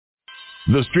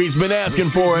The streets been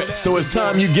asking for it, so it's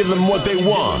time you give them what they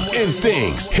want.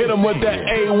 Instincts, hit them with that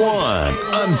A1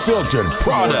 unfiltered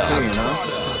product.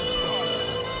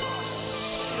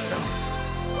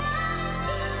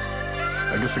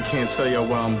 I guess I can't tell y'all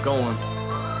where I'm going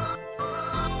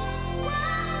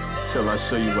till I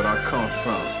show you where I come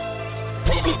from.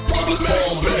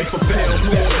 Palm beneath a pale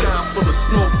moon, shine full of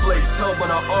snowflakes, held by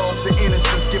our arms and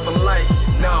innocence given life.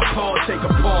 Now Paul take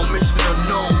upon mission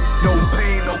unknown. No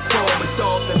pain, no qualm, and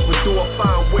dolphins would do I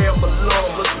find where I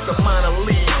belong. Listen to minor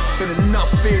league, and enough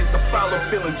fears to follow.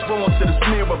 Feeling drawn to the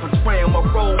smear of betrayal, my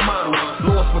role model.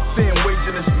 Lost within,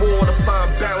 waging this war to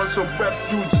find balance. Or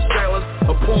refuge is balance,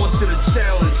 a pawn to the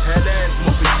challenge. Had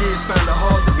asthma for years, found it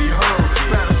hard to be heard.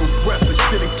 Radical breath and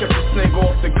shit and kept the snake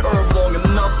off the curb long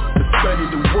enough. Study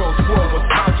the world's world with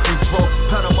touch control.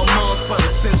 Pat on my mom's by the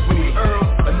sense when he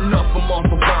earned enough. I'm off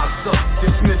the box up.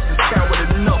 Dismiss this coward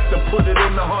enough to put it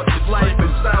in the heart of life. And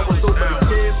sours over the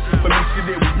kids. But me see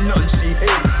there was none she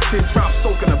hid. Tear drops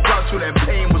soaking about you. That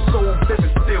pain was so vivid,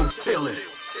 still feel it.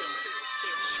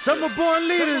 Some were born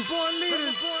leaders,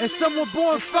 and some were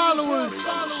born followers.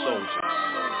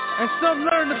 And some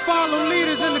learn to follow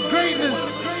leaders into greatness,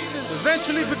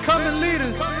 eventually becoming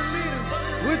leaders.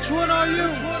 Which one are you?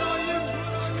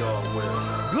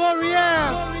 Gloria,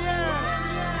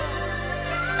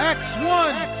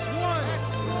 X1,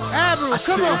 Admiral,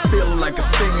 come on. I'm feeling like a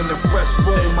thing in the fresh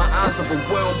room. My eyes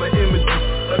overwhelmed by images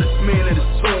of this man in his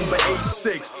tomb. But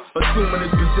 86, assuming his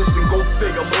position, go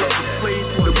figure. Molested slave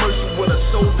through the mercy when I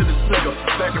shoulder this nigga.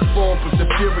 Back and forth with the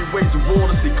fury, raging war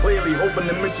to see clearly. Hoping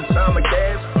to mention time of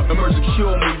gas. Emerge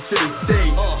cure me to this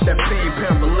day. That pain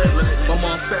pound relentless. My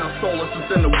mom found solace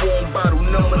within the warm bottle,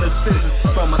 numbing the senses.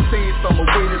 From my things, from my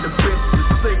way to the bench. The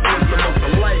sickness amongst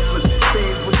the lifeless.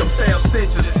 Things with the foul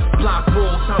stenches. Block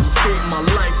rules, how to save my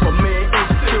life. A man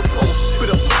instant post.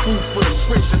 Spit up the food for the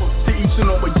trenches. To each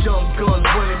and all with young guns.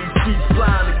 Running these streets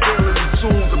blind. And killing these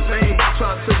jewels of pain.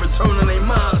 Trying to return in their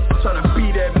minds. Trying to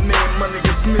be that man. My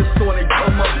niggas miss when they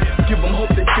come up. Give them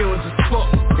hope they feelings is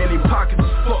fucked. And they pockets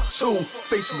is fucked too.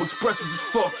 Facial expressions is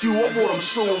fuck you. I wore them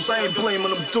shoes. I ain't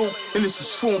blaming them dude. And this is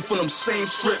true for them same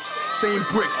strips. Same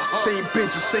bricks, same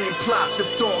benches, same plots. If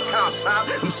dog cops hot,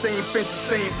 them same fences,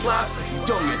 same plots.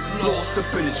 Youngin', lost up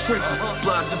in the trenches.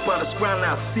 Blinded by the ground,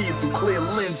 I see it through clear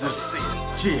lenses.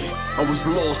 Yeah, I was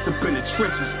lost up in the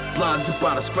trenches. Blinded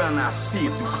by the ground, I see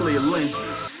it through clear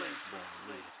lenses.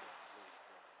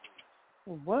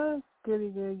 What's goody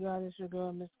good, y'all? It's your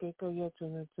girl, Miss Keiko. You're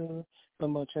tuning to the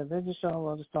Mocha Vision Show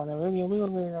on the Starter Radio. We're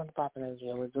going to get on the popping as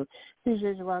well.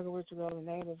 Appreciate you rocking with your girl. The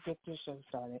name is Get This Show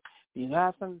Started. If you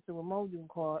got something to remote, you can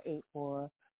call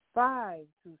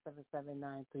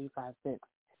 845-277-9356.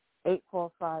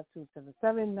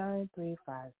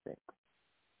 845-277-9356.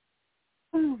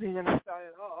 We're going to start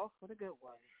it off with a good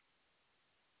one.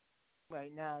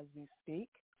 Right now, as we speak,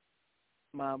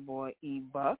 my boy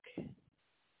E-Buck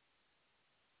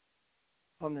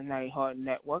from the Nighthawk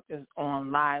Network is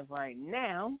on live right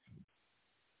now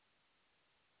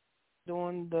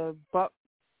doing the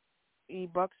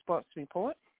E-Buck Sports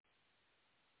Report.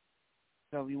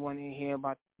 So if you want to hear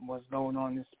about what's going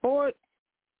on in sports,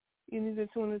 you need to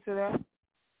tune into that. It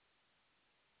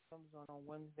comes on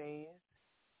Wednesdays.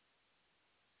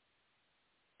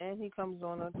 And he comes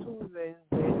on Tuesdays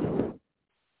with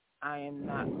I Am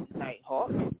Not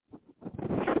Nighthawk.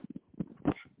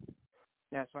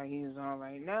 That's why he is on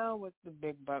right now with the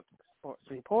Big Buck Sports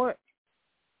Report.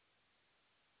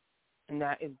 And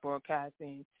that is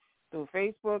broadcasting through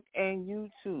Facebook and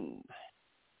YouTube.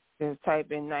 Just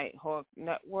type in Nighthawk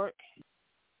Network,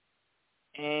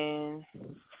 and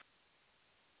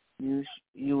you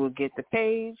will get the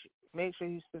page. Make sure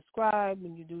you subscribe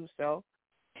when you do so.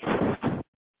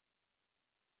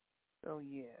 So,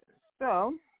 yeah.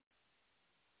 So,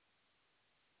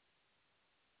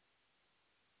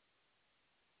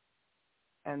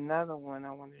 another one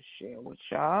I want to share with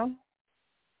y'all.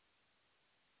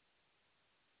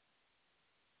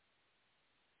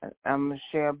 I'm going to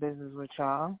share business with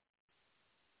y'all.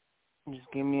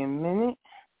 Just give me a minute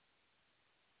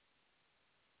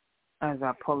as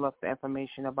I pull up the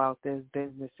information about this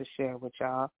business to share with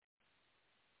y'all.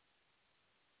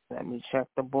 Let me check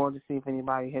the board to see if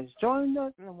anybody has joined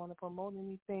us and I want to promote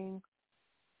anything,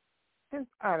 because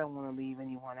I don't want to leave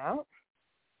anyone out.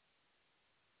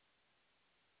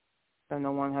 So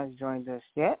no one has joined us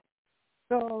yet.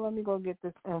 So let me go get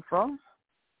this info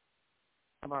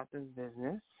about this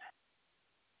business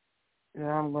that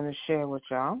I'm going to share with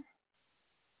y'all.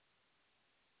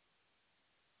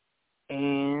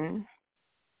 And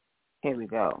here we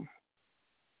go.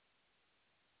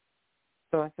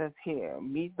 So it says here,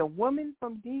 meet the woman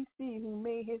from D.C. who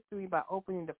made history by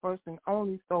opening the first and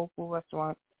only soul food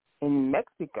restaurant in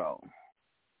Mexico.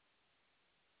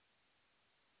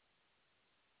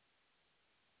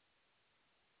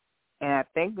 And I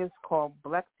think it's called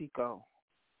Blexico.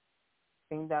 I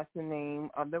think that's the name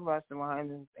of the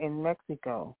restaurant in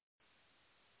Mexico.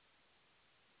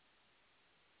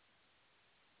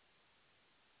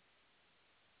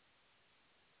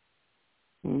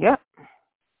 Yep.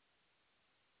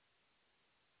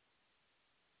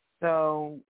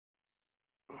 So,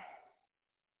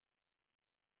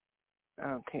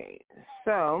 okay.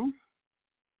 So,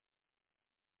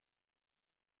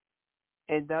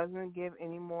 it doesn't give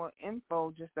any more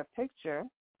info, just a picture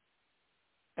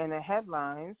and a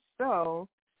headline. So,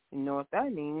 you know what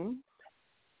that means,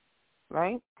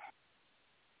 right?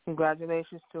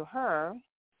 Congratulations to her.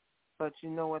 But you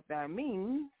know what that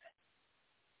means?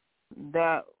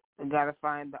 That we got to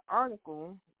find the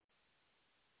article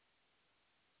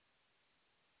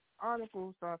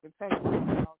so I can tell you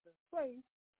about this place.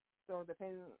 So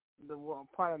depending on the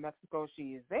part of Mexico she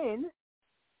is in,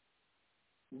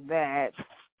 that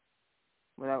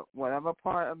whatever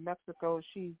part of Mexico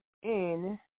she's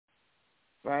in,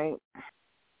 right?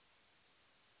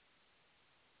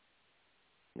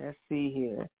 Let's see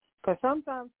here. Because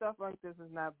sometimes stuff like this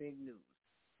is not big news.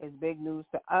 It's big news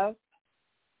to us,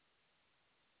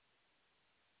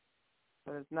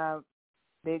 but it's not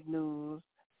big news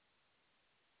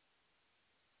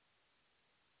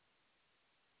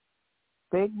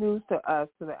to us,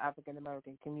 to the African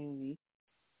American community,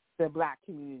 the black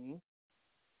community,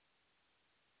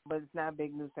 but it's not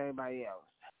big news to everybody else.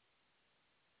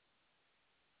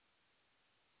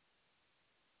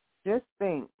 Just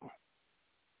think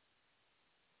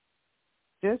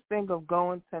of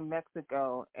going to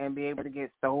Mexico and be able to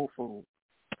get soul food.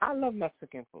 I love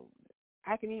Mexican food.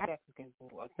 I can eat Mexican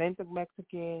food, authentic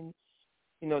Mexican,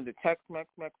 the Tex-Mex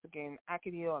Mexican. I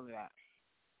can eat all of that.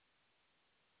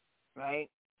 Right?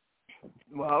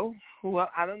 Well,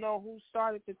 I don't know who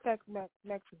started the Tex-Mex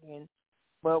Mexican,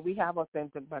 but we have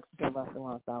authentic Mexican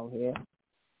restaurants out here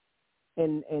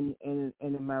in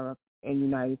America, in the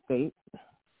United States,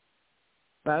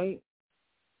 right?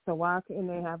 So why couldn't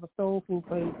they have a soul food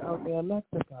place out there in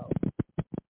Mexico?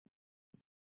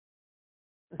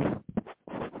 So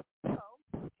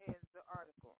here's the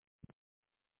article.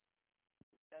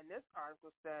 And this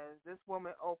article says this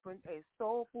woman opened a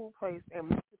soul food place in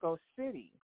Mexico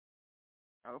City.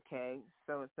 Okay,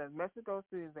 so it says Mexico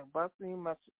City is a bustling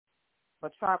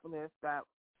metropolis that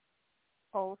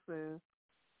pulses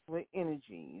with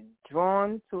energy,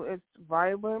 drawn to its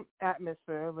vibrant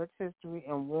atmosphere, rich history,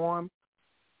 and warm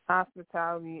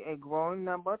hospitality. A growing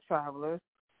number of travelers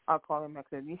are calling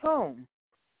Mexico City home.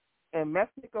 In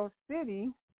Mexico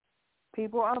City,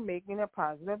 people are making a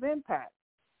positive impact.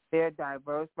 Their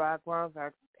diverse backgrounds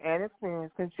and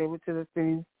experience contribute to the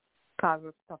city's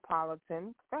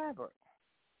cosmopolitan fabric,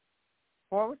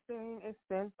 fostering a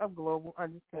sense of global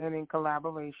understanding and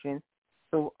collaboration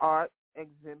through art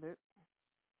exhibitions,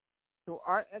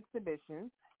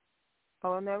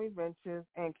 culinary ventures,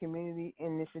 and community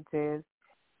initiatives.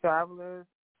 Travelers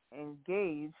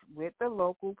engage with the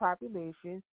local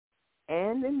population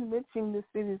and enriching the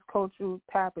city's cultural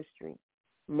tapestry.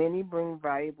 Many bring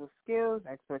valuable skills,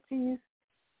 expertise,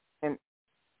 and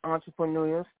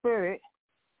entrepreneurial spirit,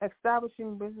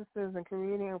 establishing businesses and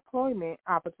creating employment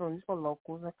opportunities for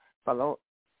locals and fellow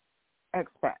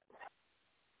expats.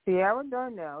 Sierra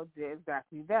Darnell did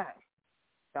exactly that.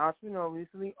 The entrepreneur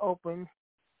recently opened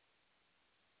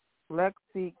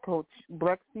Blexi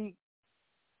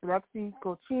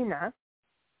Cocina,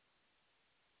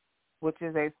 which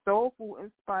is a soul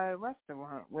food-inspired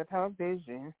restaurant. With her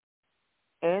vision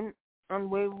and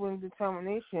unwavering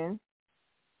determination,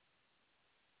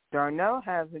 Darnell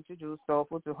has introduced soul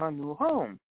food to her new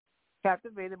home.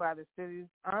 Captivated by the city's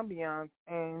ambiance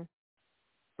and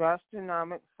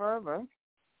gastronomic fervor,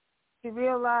 she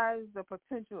realized the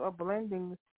potential of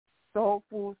blending soul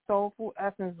food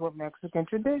essence with Mexican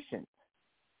traditions.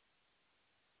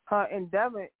 Her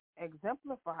endeavor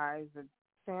exemplifies the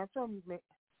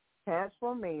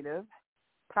transformative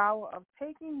power of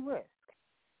taking risks.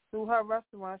 Through her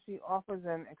restaurant, she offers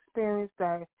an experience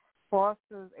that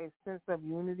fosters a sense of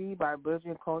unity by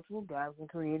bridging cultural gaps and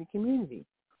creating community.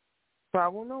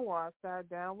 Travel Noir sat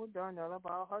down with Darnell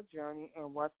about her journey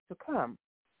and what's to come.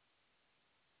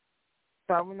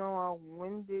 Travel Noir,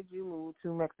 when did you move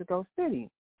to Mexico City?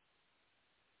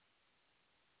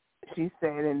 She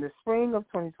said, in the spring of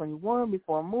 2021,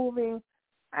 before moving,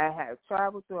 I had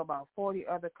traveled to about 40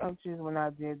 other countries when I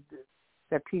did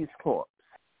the Peace Corps.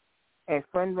 A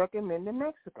friend recommended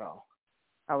Mexico.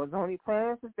 I was only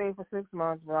planning to stay for 6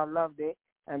 months, but I loved it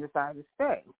and decided to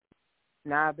stay.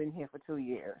 Now I've been here for 2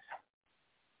 years.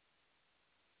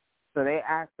 So they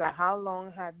asked her, how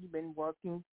long have you been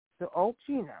working the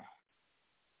Ochina?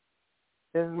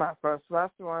 This is my first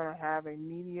restaurant. I have a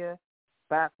media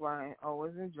background and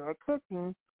always enjoy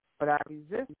cooking, but I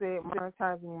resisted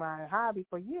monetizing my hobby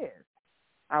for years.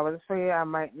 I was afraid I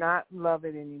might not love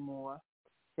it anymore.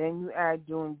 Then you add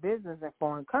doing business in a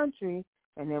foreign country,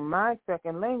 and then my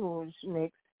second language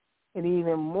makes it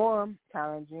even more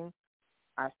challenging.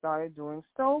 I started doing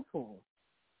soul food.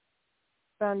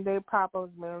 Sunday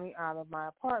pop-ups mainly out of my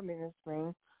apartment in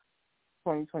spring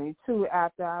 2022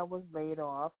 after I was laid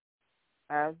off.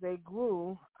 As they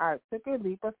grew, I took a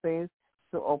leap of faith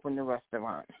to open the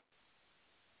restaurant.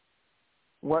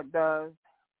 What does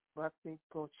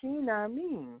Braxicochina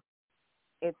mean?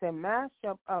 It's a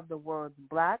mashup of the words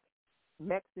black,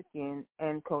 Mexican,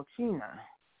 and cochina,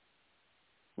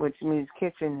 which means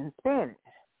kitchen in Spanish.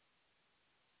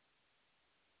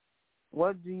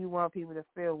 What do you want people to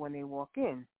feel when they walk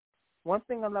in? One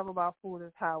thing I love about food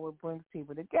is how it brings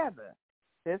people together.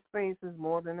 This space is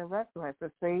more than a restaurant.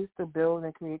 It's a space to build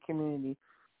and create community.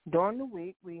 During the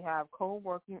week, we have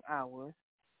co-working hours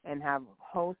and have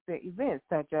hosted events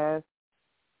such as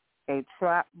a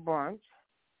trap brunch,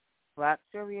 Black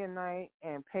Trivia Night,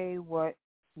 and Pay What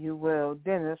You Will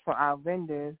dinners for our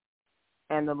vendors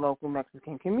and the local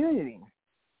Mexican community.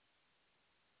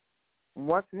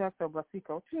 What's next for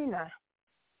Braxicochina?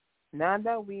 Now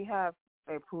that we have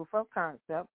a proof of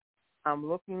concept, I'm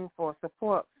looking for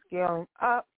support scaling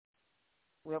up.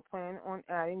 We're planning on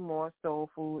adding more soul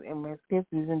food and Mexican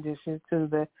fusion dishes to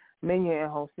the menu and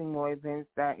hosting more events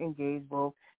that engage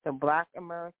both the Black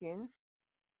American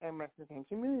and Mexican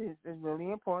communities. It's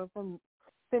really important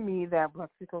to me that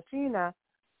Braxicochina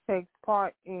takes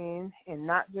part in and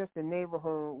not just the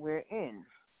neighborhood we're in.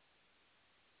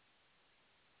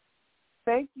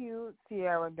 Thank you,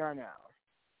 Tiara Darnell.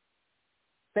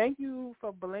 Thank you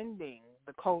for blending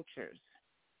the cultures,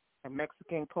 the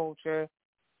Mexican culture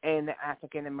and the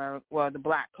African American, the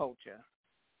Black culture.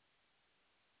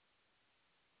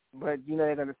 But you know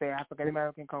they're going to say African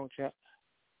American culture.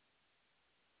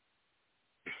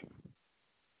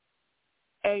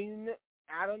 And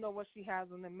I don't know what she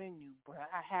has on the menu, but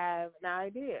I have an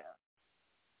idea.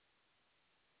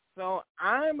 So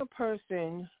I'm a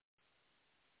person,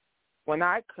 when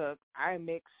I cook, I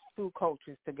mix two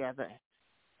cultures together.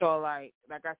 So like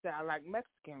I said, I like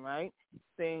Mexican, right?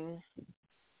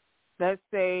 Let's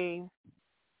say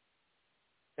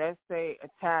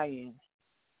Italian.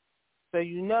 So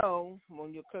you know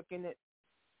when you're cooking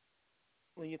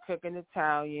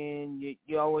Italian,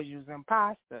 you're always using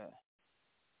pasta,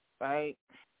 right?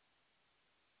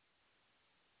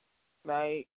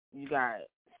 Like you got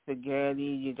spaghetti,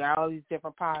 you got all these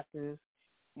different pastas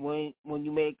when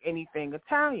you make anything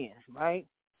Italian, right?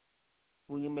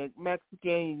 When you make Mexican,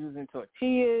 you're using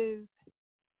tortillas,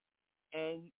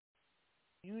 and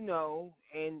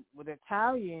and with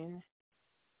Italian,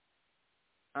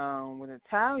 you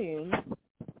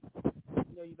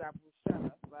got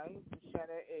bruschetta, right?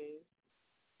 Bruschetta is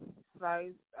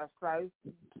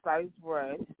sliced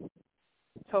bread,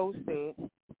 toasted,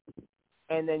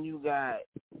 and then you got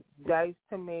diced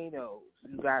tomatoes,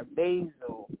 you got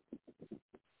basil,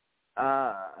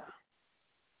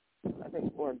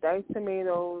 diced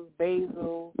tomatoes,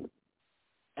 basil,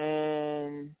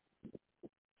 and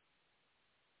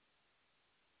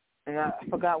I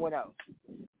forgot what else.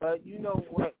 But you know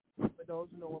what, for those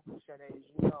who know what bruschetta is,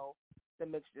 you know the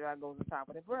mixture that goes on top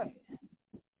of the bread,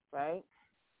 right?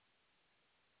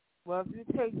 Well, if you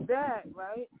take that,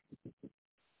 right,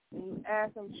 and you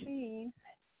add some cheese,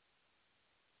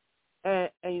 and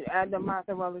you add the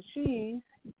mozzarella cheese,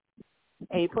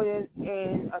 and you put it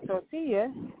in a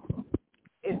tortilla,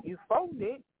 if you fold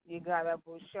it, you got a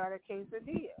bruschetta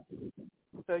quesadilla.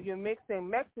 So you're mixing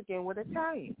Mexican with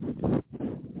Italian,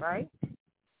 right?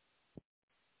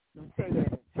 You take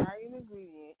an Italian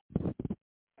ingredient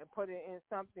and put it in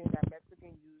something that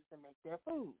Mexicans use to make their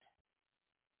food.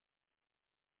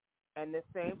 And the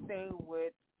same thing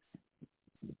with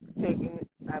taking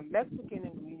a Mexican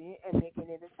ingredient and making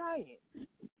it Italian.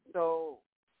 So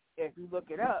if you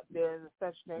look it up, there's a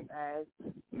such thing as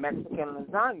Mexican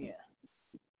lasagna.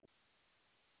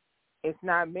 It's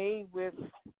not made with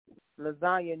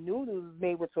lasagna noodles, it's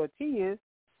made with tortillas,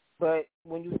 but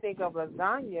when you think of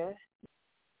lasagna,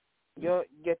 you're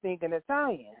thinking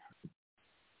Italian.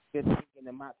 You're thinking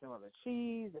the mozzarella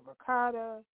cheese, the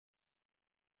ricotta,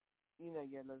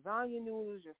 your lasagna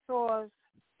noodles, your sauce,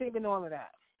 thinking all of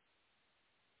that.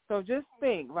 So just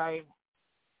think, right?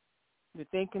 You're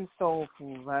thinking soul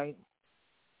food, right?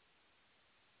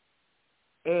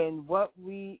 And what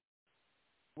a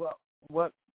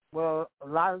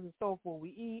lot of the soul food we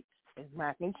eat is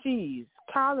mac and cheese,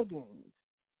 collard greens,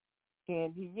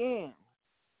 candied yams,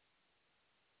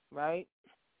 right?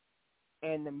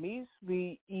 And the meats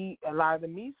we eat, a lot of the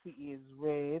meats we eat is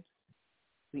ribs.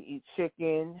 We eat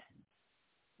chicken.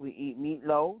 We eat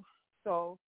meatloaf.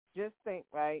 So just think,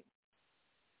 right,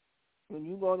 when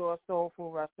you go to a soul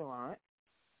food restaurant,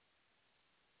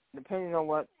 depending on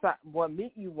what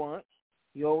meat you want,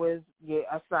 you always get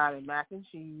a side of mac and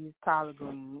cheese, collard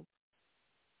greens.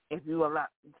 If you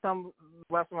some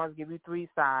restaurants give you 3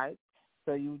 sides,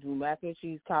 so you do mac and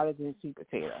cheese, collard greens, sweet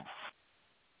potato.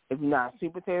 If you're not a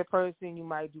sweet potato person, you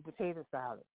might do potato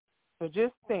salad. So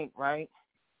just think, right?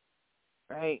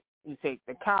 Right? You take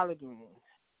the collard greens.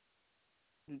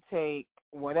 You take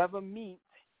whatever meat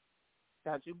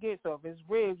that you get. So if it's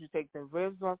ribs, you take the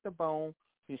ribs off the bone.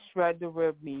 You shred the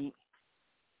rib meat,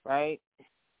 right?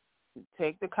 You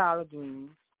take the collard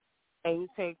greens, and you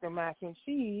take the mac and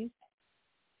cheese,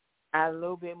 add a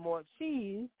little bit more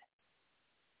cheese,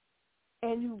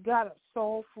 and you got a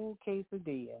soul food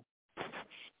quesadilla.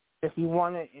 If you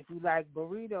like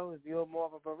burritos, if you're more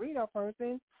of a burrito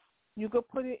person, you could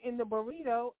put it in the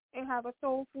burrito and have a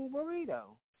soul food burrito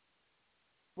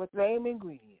with the same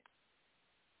ingredients,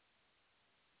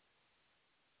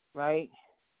 right?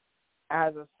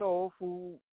 As a soul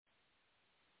food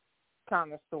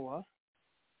connoisseur,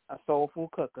 a soul food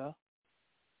cooker,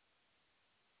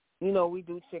 we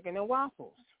do chicken and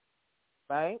waffles,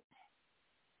 right?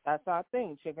 That's our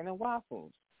thing, chicken and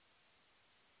waffles,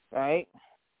 right?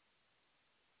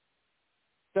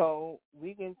 So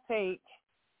we can take,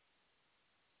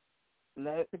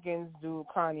 Mexicans do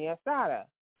carne asada.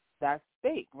 That's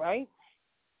steak, right?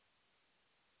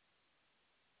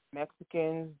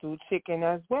 Mexicans do chicken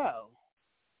as well.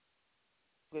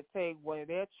 You could take one of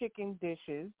their chicken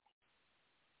dishes.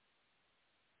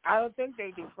 I don't think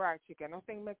they do fried chicken. I don't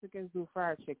think Mexicans do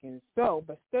fried chicken. So,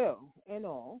 but still, in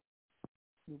all,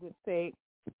 you could take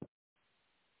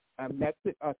a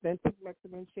authentic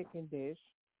Mexican chicken dish,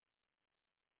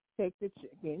 take the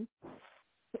chicken,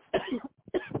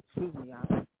 excuse me,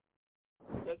 y'all.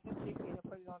 Take the chicken and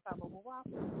put it on top of a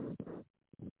waffle.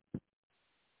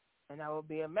 And that would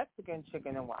be a Mexican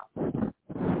chicken and waffle.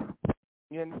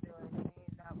 You understand what I'm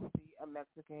saying? That would be a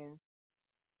Mexican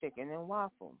chicken and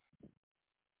waffle.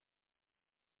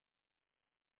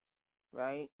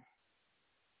 Right?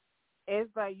 It's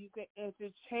like you can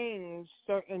interchange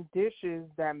certain dishes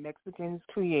that Mexicans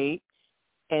create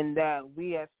and that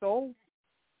we as soul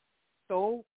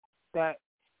food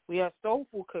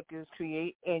cookers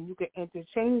create, and you can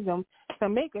interchange them to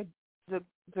make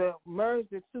to merge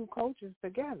the two cultures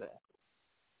together.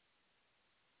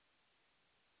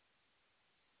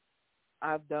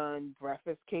 I've done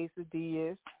breakfast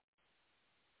quesadillas.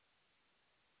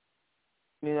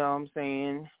 You know what I'm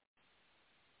saying?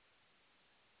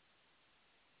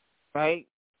 Right?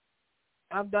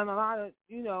 I've done a lot of,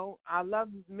 I love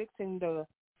mixing the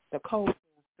cultures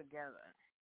together.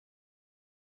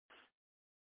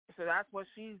 So that's what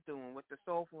she's doing with the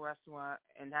Soul Food restaurant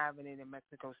and having it in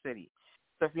Mexico City.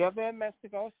 So if you're ever in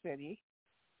Mexico City,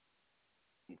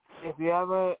 if you're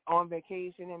ever on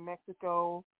vacation in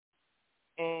Mexico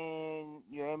and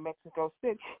you're in Mexico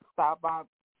City, stop by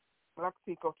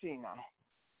Biloxi Cocina.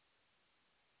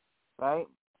 Right?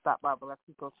 Stop by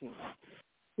Biloxi Cocina.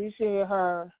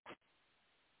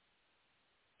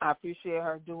 I appreciate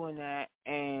her doing that,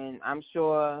 and I'm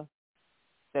sure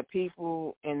the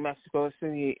people in Mexico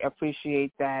City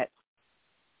appreciate that.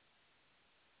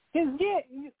 Because,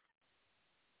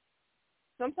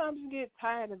 sometimes you get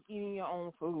tired of eating your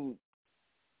own food.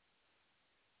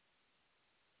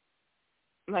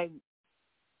 Like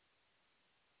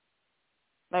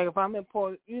if I'm in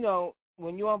Port,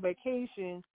 when you're on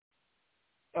vacation,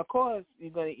 of course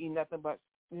you're going to eat nothing but,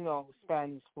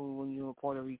 Spanish food when you're in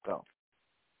Puerto Rico.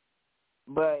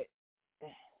 But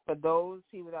for those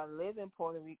people that live in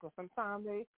Puerto Rico, sometimes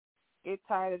they get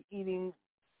tired of eating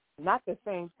not the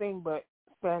same thing, but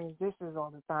Spanish dishes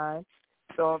all the time.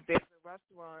 So if there's a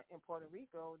restaurant in Puerto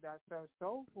Rico that serves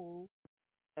soul food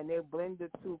and they blend the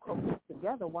two cultures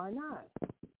together, why not?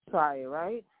 Try it,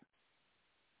 right?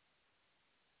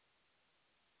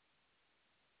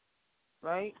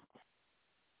 Right?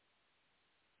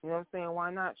 You know what I'm saying?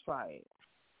 Why not try it?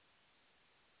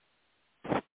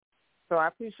 So I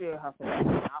appreciate her for that.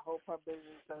 I hope her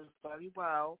business does very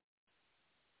well.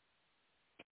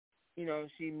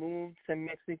 She moved to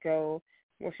Mexico.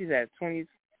 Well, she's at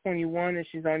 2021, and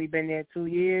she's only been there 2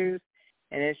 years.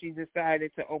 And then she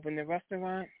decided to open the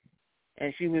restaurant.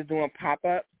 And she was doing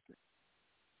pop-ups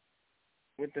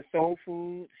with the soul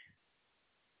food.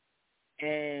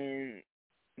 and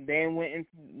then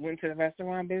went to the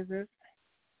restaurant business.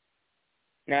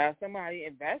 Now, if somebody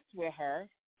invests with her,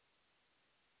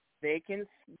 they can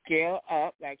scale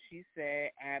up, like she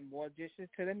said, add more dishes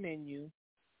to the menu.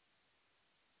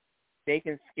 They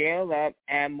can scale up,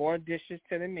 add more dishes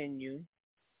to the menu,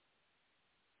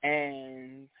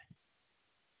 and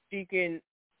she can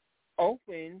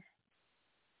open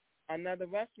another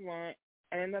restaurant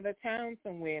in another town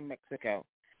somewhere in Mexico.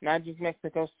 Not just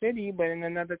Mexico City, but in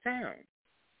another town.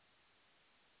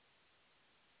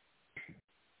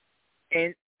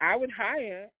 And I would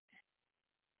hire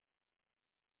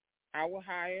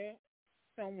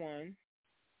someone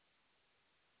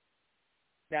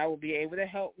that will be able to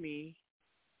help me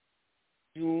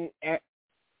do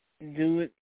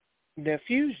the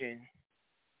fusion.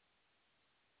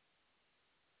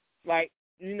 Like,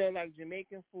 like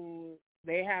Jamaican food,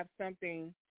 they have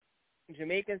something,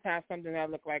 Jamaicans have something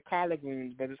that look like collard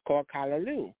greens, but it's called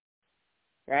callaloo,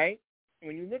 right?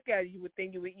 When you look at it, you would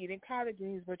think you were eating collard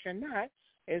greens, but you're not.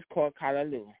 It's called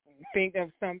callaloo. Think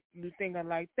of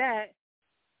like that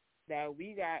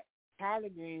we got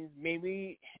collard greens.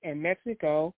 Maybe in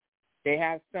Mexico, they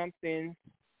have something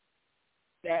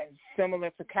that's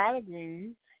similar to collard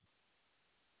greens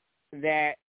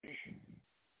that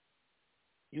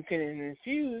you can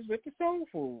infuse with the soul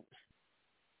food.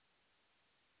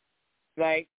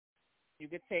 Like, you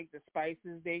could take the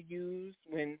spices they use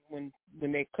when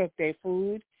they cook their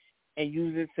food and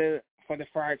use it for the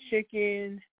fried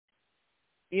chicken.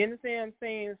 You understand what I'm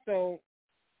saying? So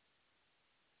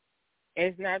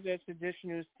it's not just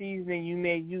traditional seasoning you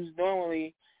may use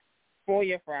normally for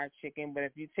your fried chicken, but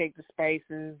if you take the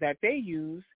spices that they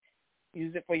use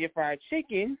it for your fried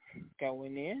chicken, go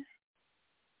in there.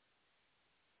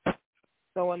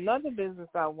 So another business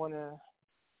I want to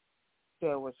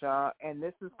share with y'all, and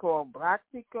this is called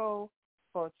Blaxico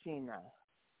Cochina.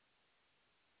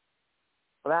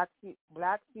 Blaxi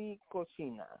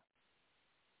Cochina.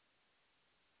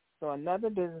 So another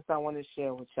business I want to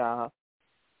share with y'all,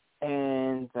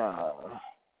 and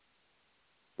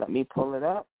let me pull it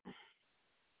up.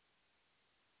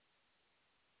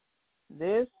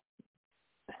 This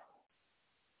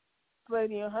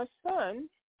lady and her son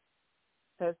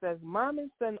says Mom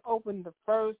and Son opened the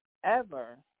first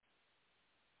ever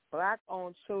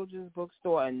Black-owned children's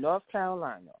bookstore in North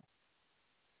Carolina.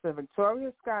 So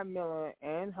Victoria Scott Miller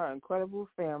and her incredible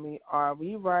family are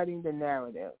rewriting the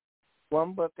narrative,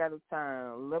 one book at a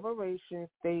time. Liberation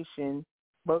Station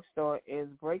Bookstore is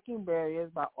breaking barriers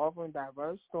by offering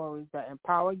diverse stories that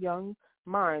empower young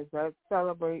minds that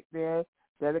celebrate their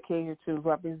dedication to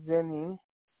representation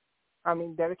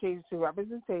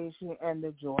and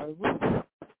the joy of reading.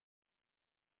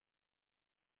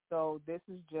 So this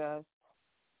is just,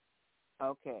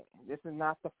 okay, this is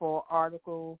not the full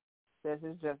article. This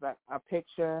is just a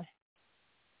picture.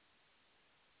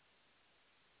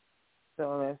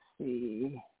 So let's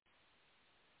see.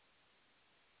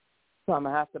 So I'm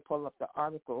going to have to pull up the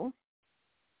article.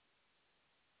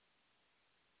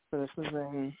 So this is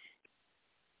in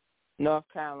North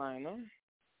Carolina.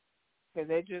 Because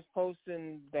they're just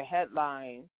posting the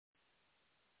headline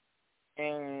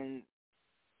and,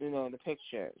 the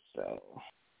picture. So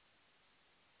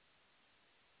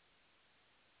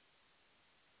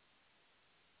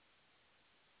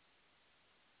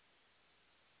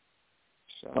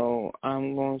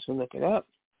I'm going to look it up.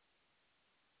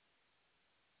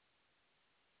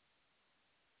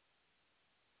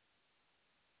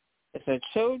 It's a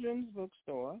children's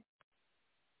bookstore.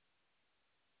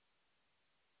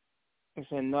 It's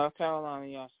in North Carolina,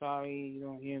 y'all. Sorry you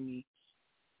don't hear me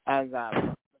as I'm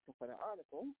looking for the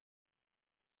article.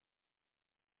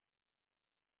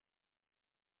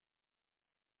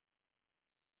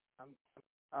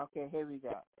 Okay, here we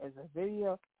go. It's a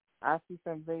video. I see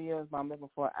some videos, but I'm looking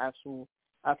for actual.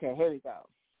 Okay, here we go.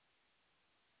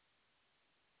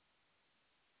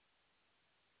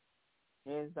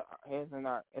 Here's an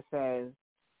art. It says,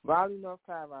 Raleigh, North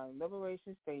Carolina,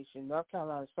 Liberation Station, North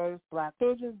Carolina's first Black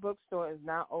children's bookstore is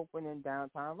now open in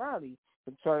downtown Raleigh.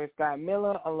 Victoria Scott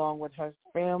Miller, along with her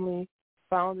family,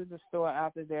 founded the store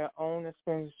after their own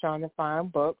experience trying to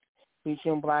find books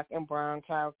featuring Black and brown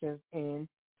characters in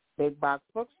big box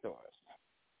bookstores.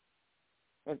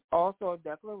 It's also a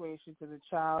declaration to the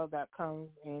child that comes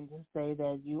in to say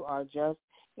that you are just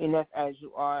enough as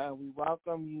you are, and we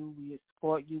welcome you, we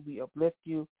support you, we uplift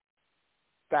you,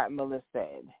 Scott Miller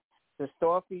said. The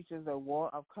store features a wall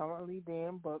of currently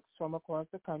banned books from across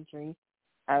the country,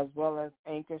 as well as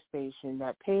anchor station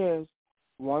that pairs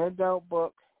one adult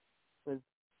book with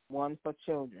one for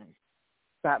children.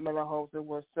 Scott Miller hopes it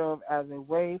will serve as a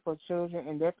way for children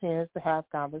and their parents to have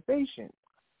conversations.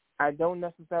 I don't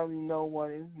necessarily know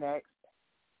what is next,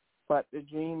 but the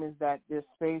dream is that this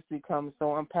space becomes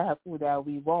so impactful that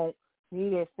we won't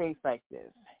need a space like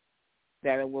this,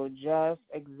 that it will just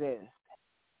exist.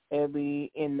 It'll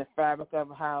be in the fabric of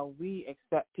how we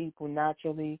accept people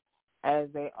naturally as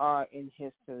they are in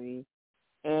history.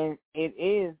 And it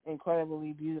is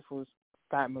incredibly beautiful,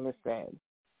 Scott Miller said.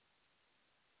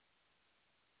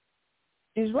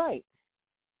 He's right.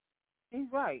 He's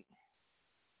right.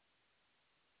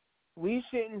 We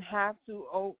shouldn't have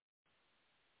to,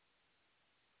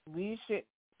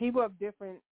 people of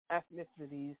different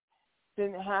ethnicities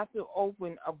shouldn't have to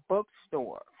open a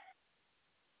bookstore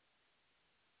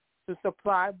to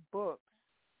supply books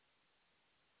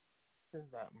to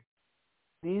them.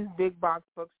 These big box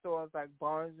bookstores like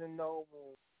Barnes &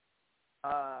 Noble,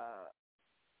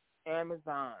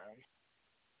 Amazon,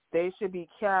 they should be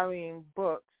carrying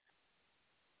books.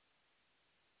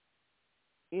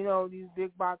 You know, these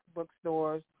big box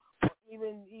bookstores,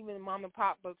 even mom and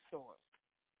pop bookstores,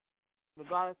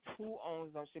 regardless of who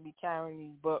owns them, should be carrying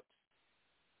these books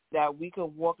that we could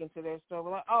walk into their store.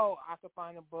 We're like, oh, I could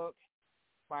find a book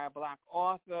by a Black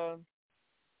author,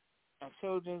 a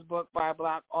children's book by a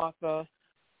Black author.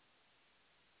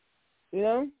 You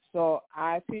know, so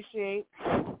I appreciate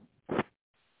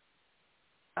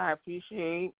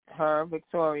her,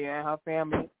 Victoria, and her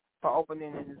family for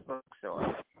opening in this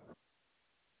bookstore.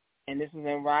 And this is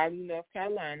in Raleigh, North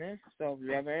Carolina. So if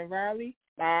you're ever in Raleigh,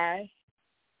 by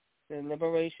the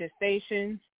Liberation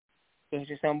Station, get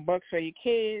you some books for your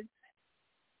kids.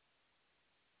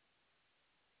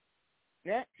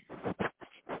 Yeah.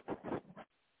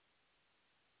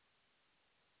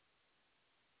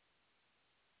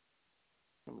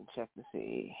 Let me check to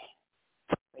see.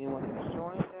 Anyone has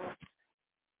joined us?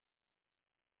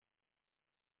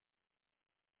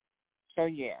 So,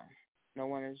 yeah, no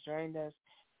one has joined us.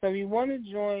 So if you want to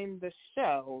join the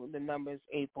show, the number is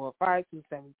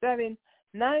 845-277-9356.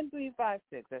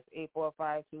 That's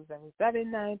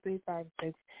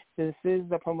 845-277-9356. This is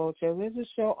the Promote Your Business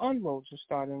Show on Roger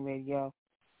Starting Radio.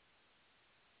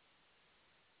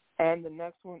 And the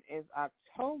next one is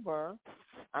October.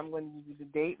 I'm going to give you the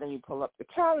date. Let me pull up the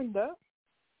calendar.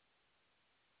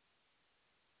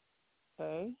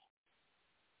 Okay.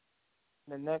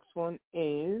 The next one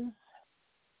is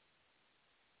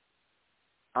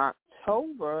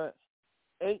October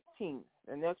 18th.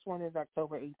 The next one is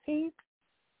October 18th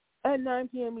at 9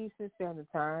 p.m. Eastern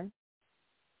Standard Time.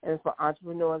 And it's for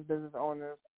entrepreneurs, business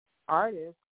owners,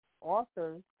 artists,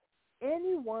 authors,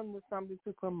 anyone with something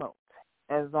to promote,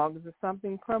 as long as it's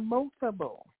something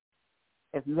promotable.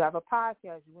 If you have a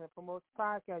podcast, you want to promote your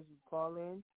podcast, you call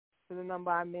in to the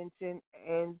number I mentioned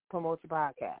and promote your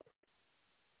podcast.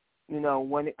 You know,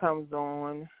 when it comes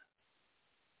on,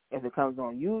 if it comes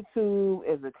on YouTube,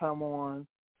 if it come on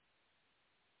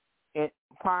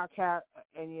podcast,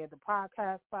 any of the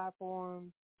podcast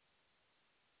platforms,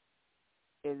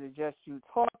 is it just you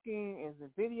talking? Is it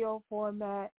video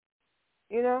format?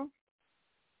 You know?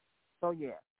 So,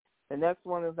 yeah. The next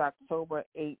one is October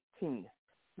 18th.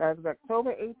 That's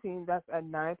October 18th. That's at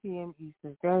 9 p.m.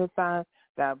 Eastern Standard Time.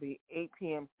 That'll be 8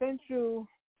 p.m. Central.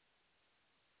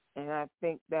 And I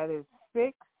think that is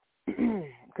 6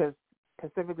 because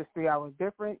Pacific is 3 hours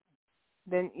different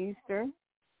than Eastern.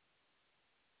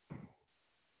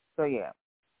 So, yeah.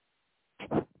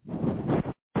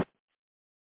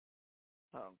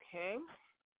 Okay.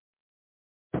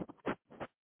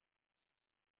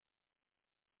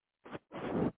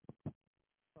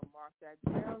 So mark that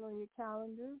down on your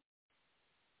calendar.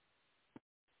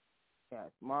 Yes,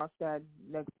 mark that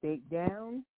next date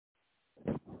down.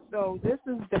 So this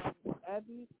is done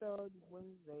every third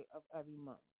Wednesday of every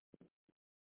month.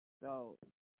 So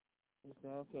you say,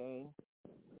 okay,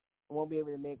 I won't be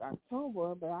able to make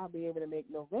October, but I'll be able to make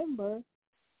November.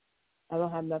 I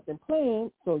don't have nothing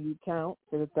planned, so you count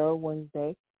for the third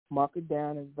Wednesday. Mark it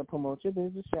down as the Promote Your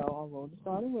Business Show on Road to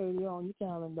Starting Radio on your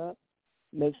calendar.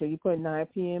 Make sure you put 9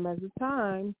 p.m. as the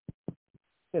time,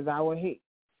 because I would hate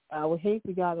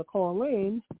for y'all to call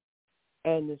in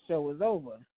and the show is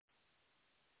over.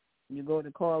 You go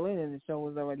to call in and the show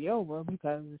is already over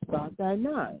because it starts at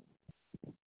 9.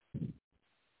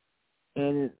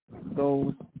 And it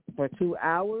goes for 2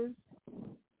 hours,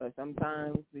 but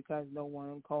sometimes because no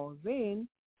one calls in,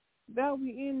 they'll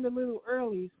be in a little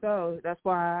early. So that's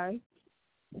why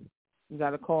you got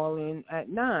to call in at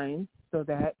 9 so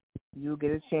that you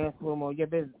get a chance to promote your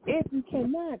business. If you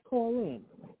cannot call in,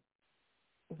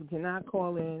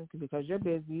 because you're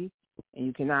busy and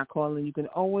you cannot call in, you can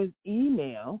always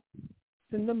email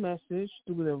send a message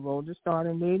through the Road to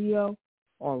Stardom Radio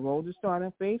or Road to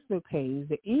Stardom Facebook page.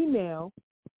 The email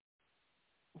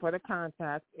for the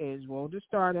contact is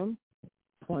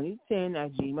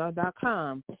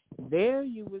roadtostardom2010@gmail.com. There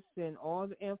you would send all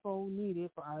the info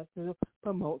needed for us to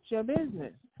promote your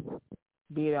business,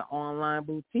 be it an online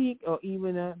boutique or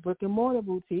even a brick-and-mortar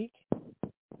boutique.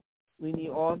 We need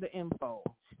all the info,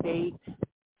 the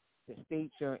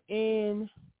state you're in,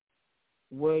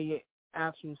 where your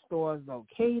actual store is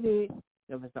located,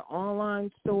 if it's an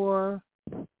online store,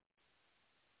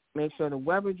 make sure the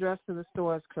web address to the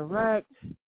store is correct.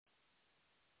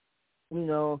 You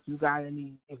know,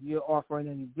 if you're offering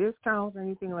any discounts or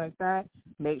anything like that,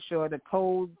 make sure the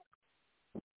codes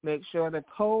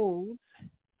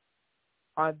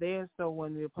are there so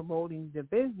when we're promoting the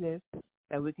business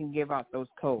that we can give out those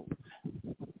codes.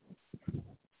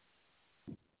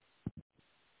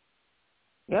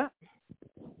 Yeah.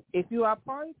 If you are a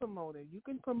party promoter, you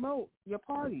can promote your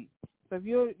party. So if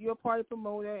you're a party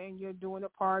promoter and you're doing a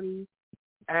party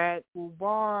at a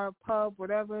bar, pub,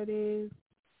 whatever it is,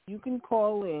 you can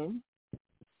call in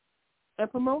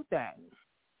and promote that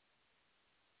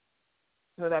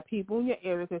so that people in your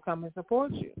area can come and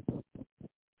support you.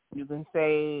 You can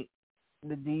say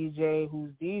the DJ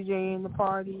who's DJing the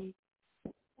party,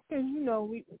 because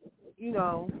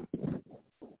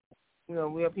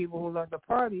we have people who love to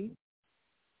party,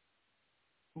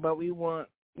 but we want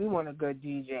a good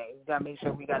DJ. We gotta make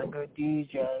sure we got a good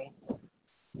DJ,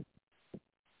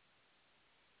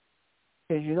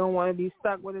 because you don't want to be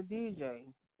stuck with a DJ.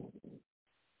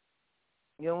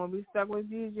 You don't want to be stuck with a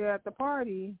DJ at the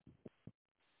party,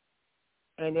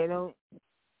 and they don't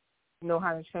know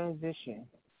how to transition.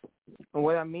 And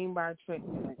what I mean by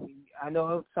I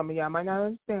know some of y'all might not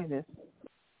understand this,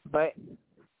 but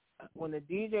when the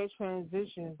DJ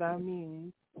transitions, that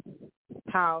means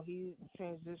how he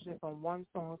transitions from one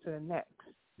song to the next.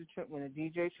 When the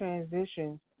DJ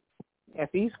transitions,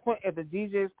 if the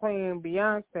DJ is playing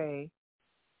Beyonce,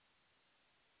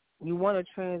 you want to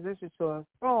transition to a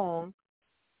song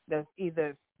that's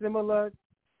either similar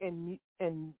in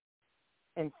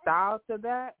style to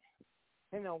that,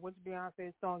 which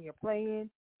Beyonce song you're playing,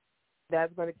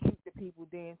 that's going to keep the people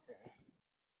dancing.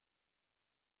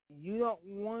 You don't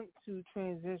want to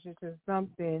transition to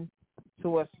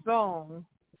a song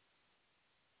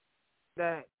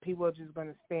that people are just going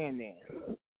to stand there.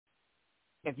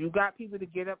 If you got people to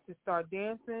get up to start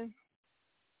dancing,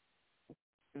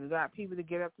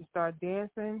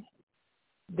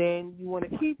 then you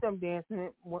want to keep them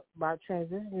dancing by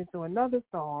transitioning to another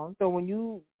song. So when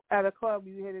you at a club,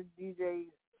 you hear the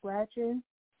DJ scratching,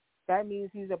 that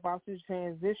means he's about to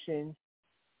transition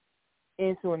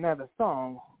into another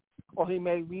song. Or he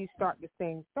may restart the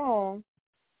same song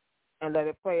and let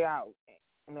it play out.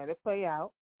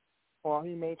 Or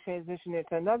he may transition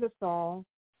into another song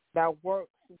that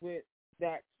works with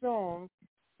that song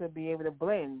to be able to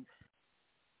blend.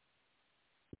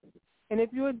 And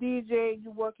if you're a DJ,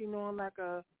 you're working on like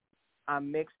a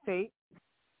mixtape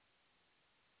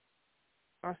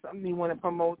or something, you want to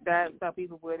promote that, tell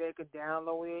people where they could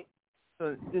download it.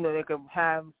 So, they could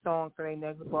have songs for their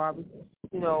next barbecue,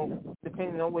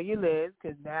 depending on where you live,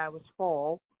 because now it's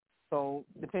fall. So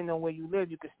depending on where you live,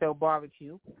 you could still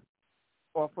barbecue.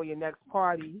 Or for your next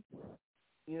party,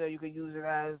 you could use it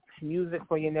as music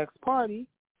for your next party.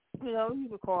 You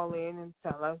could call in and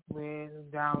tell us where to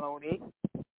download it.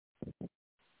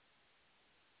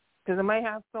 Because it might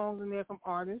have songs in there from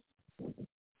artists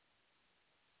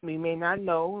we may not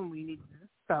know and we need to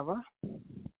discover.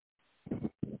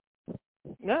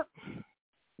 Yep.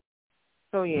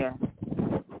 So, yeah.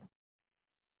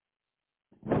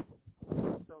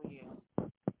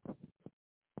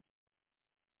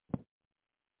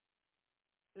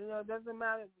 It doesn't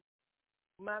matter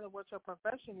what your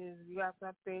profession is. If you have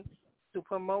something to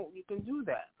promote, you can do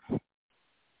that.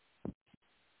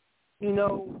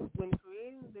 When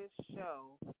creating this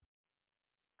show,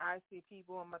 I see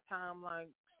people on my timeline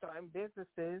starting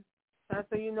businesses. And I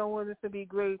say, this would be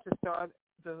great to start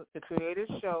to create a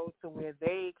show to where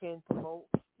they can promote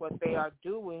what they are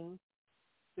doing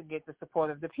to get the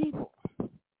support of the people,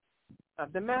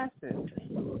 of the masses.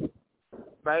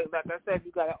 Right? Like I said, if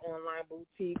you got an online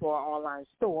boutique or an online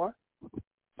store,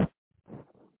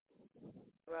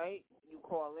 right? You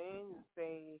call in and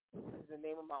say, this is the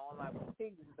name of my online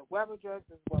boutique, this is the web address,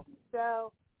 this is what we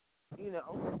sell,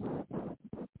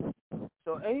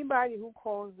 So anybody who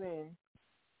calls in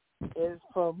is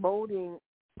promoting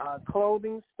a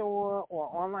clothing store or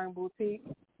online boutique.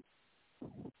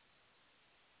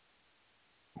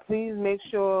 Please make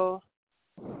sure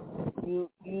you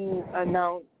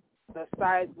announce the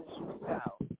sizes you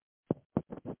sell.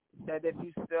 that if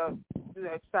you sell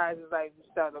sizes, like you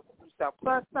sell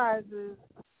plus sizes,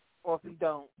 or if you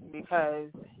don't,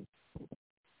 because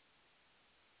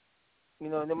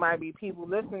there might be people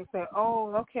listening saying,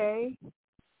 "Oh, okay,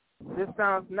 this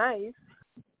sounds nice.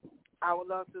 I would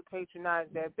love to patronize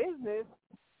their business,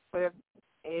 but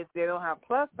if they don't have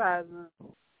plus sizes,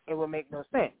 it will make no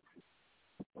sense."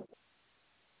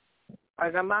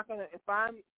 Like I'm not gonna if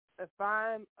I'm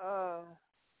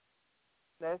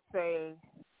let's say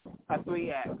a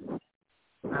 3X.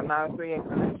 I'm not a 3X.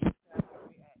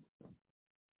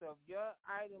 So if your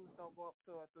items don't go up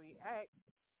to a 3X,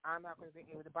 I'm not going to be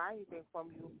able to buy anything from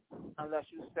you unless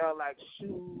you sell like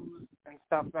shoes and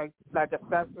stuff like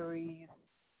accessories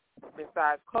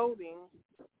besides clothing.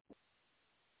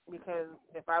 Because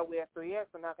if I wear 3X,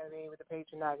 I'm not going to be able to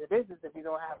patronize your business if you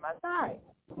don't have my size.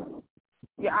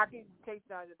 Yeah, I can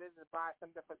patronize your business, buy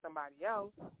something for somebody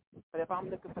else. But if I'm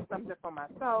looking for something for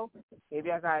myself,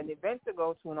 maybe I got an event to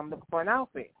go to and I'm looking for an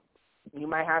outfit. You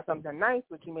might have something nice,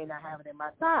 but you may not have it in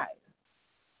my size.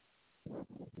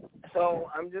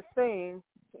 So I'm just saying,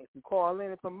 if you call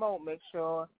in and promote, make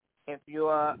sure if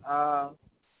you're a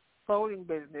clothing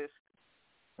business,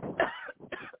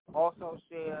 also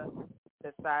share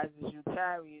the sizes you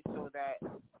carry so that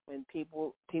when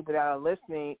people that are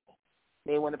listening,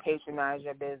 they want to patronize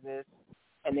your business,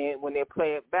 and then when they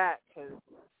play it back, because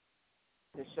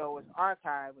the show is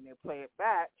archived, when they play it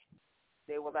back,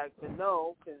 they would like to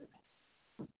know, because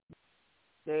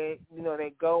they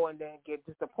go and then get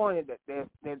disappointed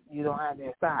that you don't have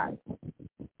their size.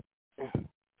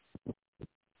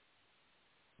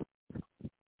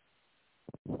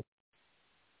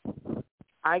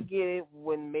 I get it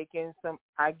when making some.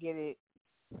 I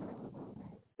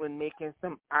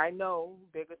know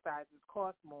bigger sizes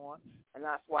cost more, and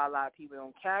that's why a lot of people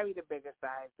don't carry the bigger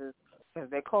sizes because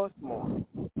they cost more.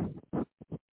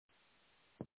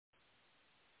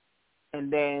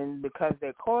 And then because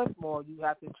they cost more, you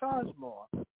have to charge more.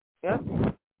 Yep.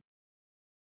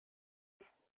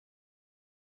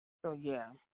 So, yeah.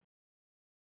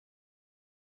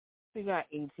 We got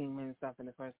 18 minutes left in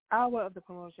the first hour of the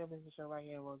Promotion Business Show right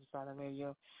here on Road to Stardom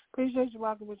Radio. Appreciate you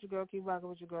rocking with your girl. Keep rocking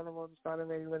with your girl on Road to Stardom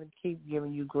Radio. We're going to keep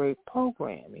giving you great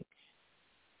programming.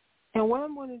 And what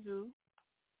I'm going to do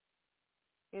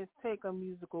is take a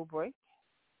musical break.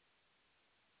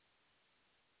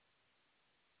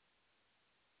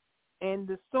 And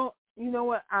the song, you know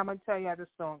what? I'm going to tell y'all the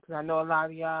song because I know a lot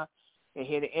of y'all, they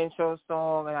hear the intro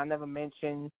song, and I never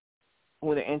mentioned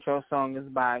who the intro song is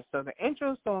by. So the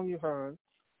intro song you heard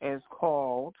is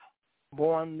called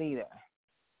Born Leader.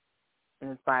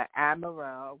 And it's by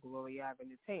Admiral of Glory Ave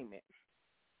Entertainment.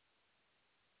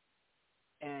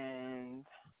 And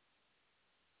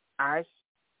I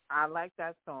like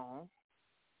that song.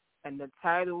 And the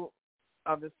title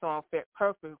of the song fit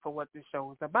perfect for what the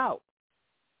show is about.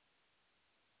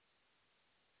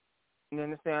 You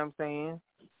understand what I'm saying?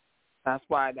 That's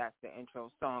why that's the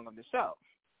intro song of the show.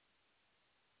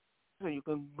 So you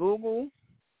can you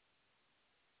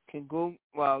can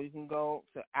go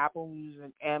to Apple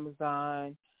Music,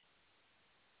 Amazon,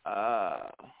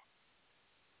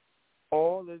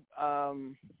 all the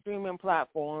streaming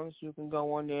platforms. You can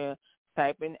go on there,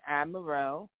 type in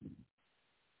Admiral,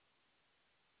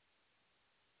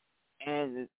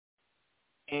 and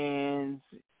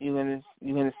you're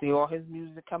gonna see all his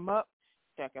music come up.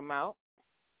 Check him out.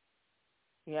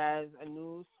 He has a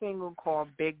new single called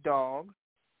Big Dog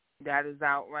that is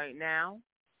out right now.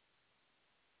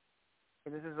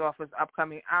 And this is off his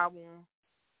upcoming album,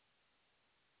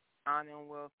 Honor and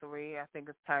Will 3. I think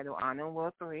it's titled Honor and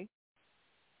Will 3.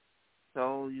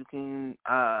 So you can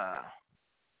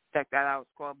check that out.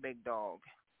 It's called Big Dog.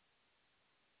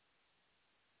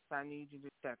 So I need you to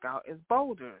check out is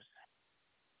Boulders.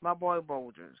 My boy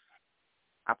Boulders.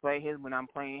 I play his when I'm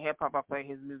playing hip hop. I play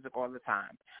his music all the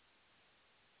time.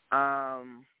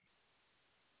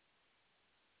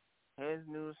 His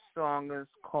new song is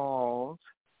called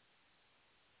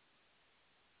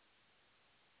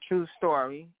True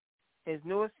Story. His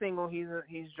newest single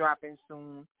he's dropping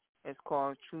soon is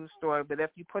called True Story. But if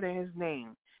you put in his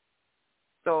name,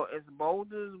 so it's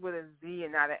Boulders with a Z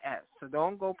and not an S. So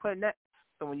don't go putting that.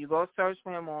 So when you go search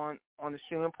for him on the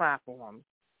streaming platform,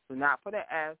 do not put an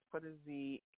S, put a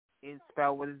Z. It's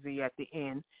spelled with a Z at the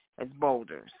end. It's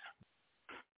Boulders.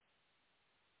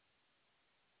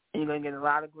 And you're going to get a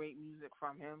lot of great music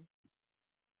from him.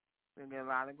 You're going to get a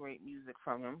lot of great music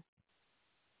from him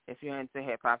if you're into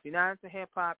hip-hop. If you're not into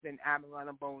hip-hop, then Admiral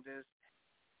and Boulders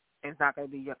is not going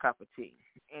to be your cup of tea.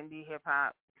 Indie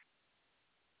hip-hop,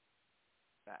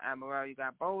 you got Admiral, you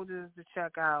got Boulders to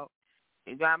check out.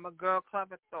 You got my girl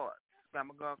Club of Thoughts. got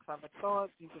my girl Clever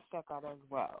Thoughts. You can check out as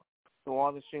well through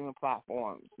all the streaming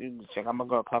platforms. You can check out my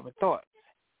girl Clever Thoughts.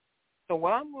 So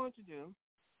what I'm going to do,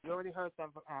 you already heard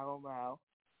something from Arrow Rao.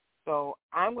 So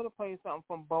I'm going to play something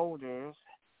from Boulders.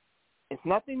 It's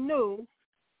nothing new,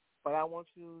 but I want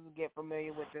you to get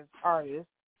familiar with this artist.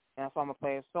 And so I'm going to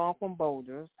play a song from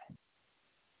Boulders.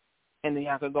 And then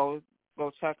y'all can go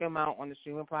check him out on the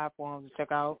streaming platforms and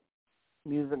check out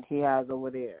music he has over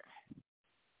there.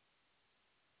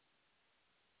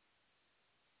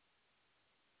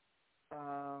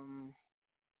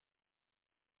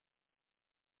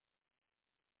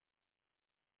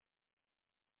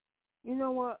 You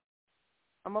know what?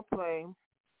 I'm going to play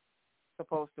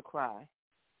Supposed to Cry.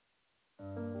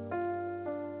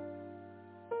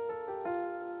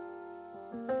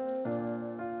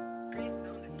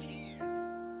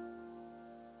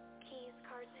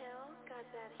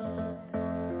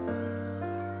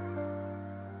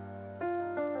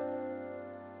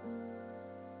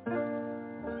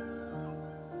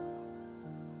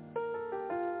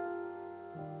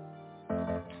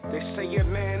 They say a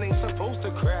man ain't supposed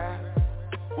to cry.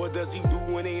 What does he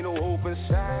do when ain't no hope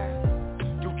inside?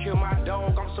 You kill my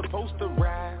dog, I'm supposed to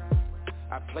ride.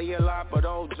 I play a lot, but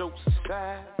all jokes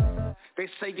aside. They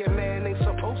say a man ain't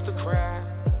supposed to cry.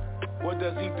 What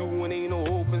does he do when ain't no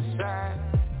hope inside?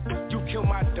 You kill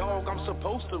my dog, I'm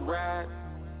supposed to ride.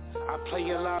 I play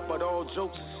a lot, but all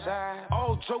jokes aside.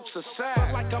 All jokes aside.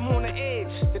 Felt like I'm on the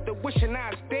edge, that the wishing I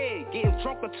was dead. Getting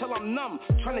drunk until I'm numb,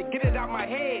 trying to get it out my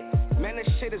head. Man, this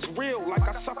shit is real, like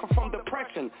I suffer from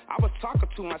depression. I was talking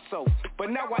to myself,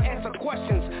 but now I answer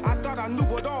questions. I thought I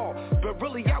knew it all, but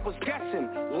really I was guessing.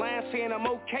 Lying saying I'm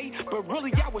okay, but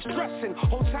really I was stressing.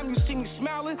 Whole time you see me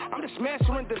smiling, I'm just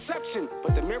mastering deception.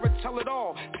 But the mirror tell it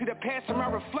all, see the past in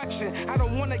my reflection. I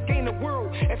don't wanna gain the world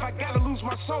if I gotta lose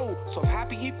my soul. So if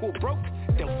happy equal broke,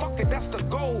 then fuck it, that's the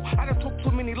goal. I done took too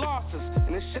many losses,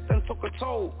 and this shit done took a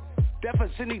toll. Death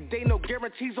is any day, no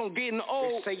guarantees on getting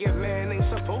old. They say a man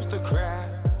ain't supposed to cry.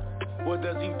 What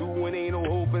does he do when ain't no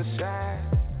hope inside?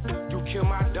 You kill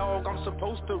my dog, I'm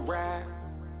supposed to ride.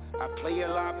 I play a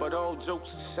lot, but all jokes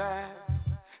aside.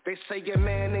 They say a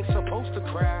man ain't supposed to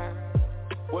cry.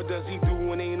 What does he do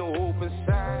when ain't no hope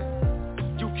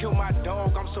inside? You kill my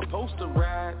dog, I'm supposed to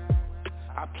ride.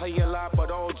 I play a lot, but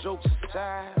all jokes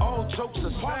aside. All jokes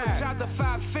aside. Apologize if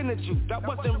I offended you, that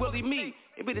wasn't really me.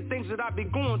 It be the things that I be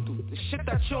going through, the shit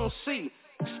that you don't see.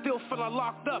 Still feeling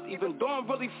locked up, even though I'm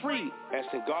really free.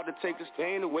 Asking God to take this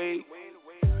pain away.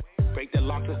 Break the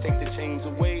locks and take the chains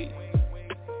away.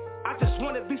 I just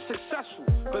wanna be successful,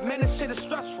 but man, this shit is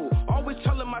stressful. Always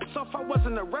telling myself I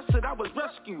wasn't arrested, I was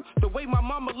rescued. The way my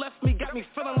mama left me got me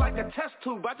feeling like a test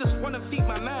tube. I just wanna feed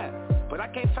my mind, but I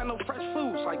can't find no fresh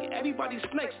foods. Like everybody's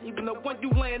snakes, even the one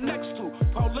you laying next to.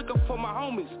 Paul looking for my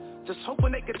homies, just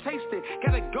hoping they could taste it.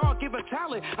 Got a God-given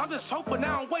talent, I'm just hoping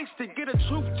I don't waste it. Get a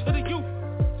truth to the youth,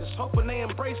 just hoping they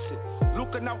embrace it.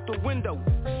 Looking out the window,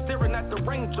 staring at the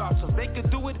raindrops. If they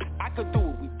could do it, I could do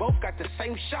it. We both got the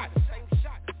same shot.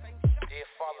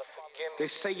 They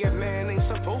say a man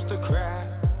ain't supposed to cry.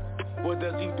 What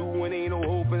does he do when ain't no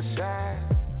hope inside?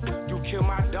 You kill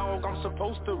my dog, I'm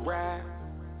supposed to ride.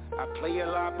 I play a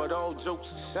lot, but all jokes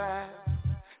aside.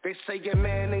 They say a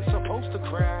man ain't supposed to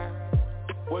cry.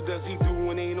 What does he do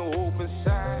when ain't no hope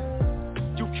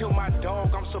inside? You kill my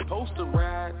dog, I'm supposed to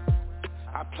ride.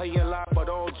 I play a lot, but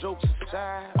all jokes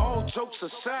aside. All jokes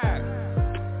aside.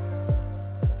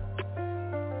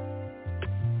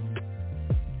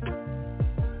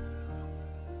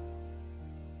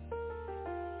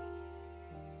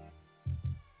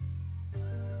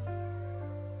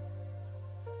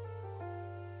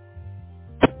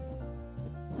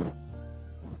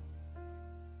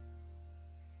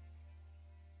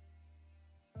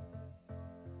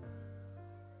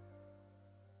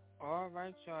 All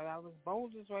right, y'all. That was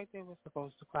Boulders right there. Was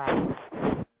Supposed to Cry.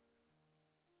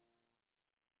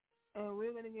 And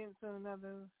we're going to get into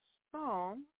another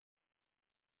song.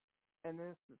 And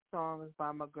this song is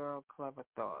by my girl, Clever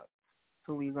Thoughts.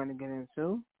 Who we going to get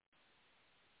into?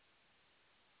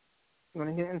 We're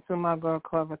going to get into my girl,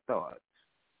 Clever Thoughts.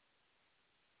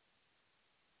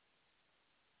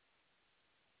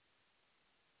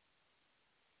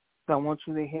 So I want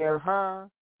you to hear her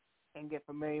and get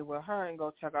familiar with her and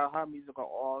go check out her music on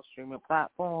all streaming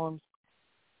platforms.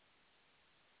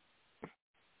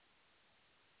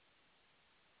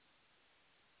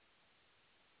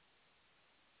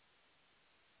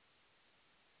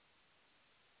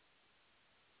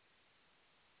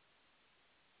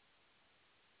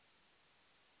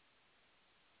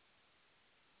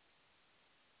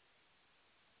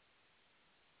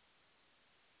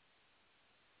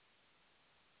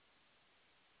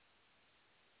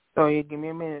 So you give me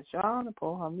a minute, y'all, to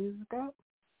pull her music up.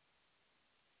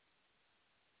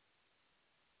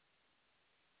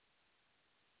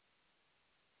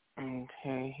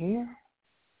 Okay, here.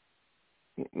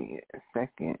 Give me a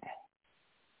second.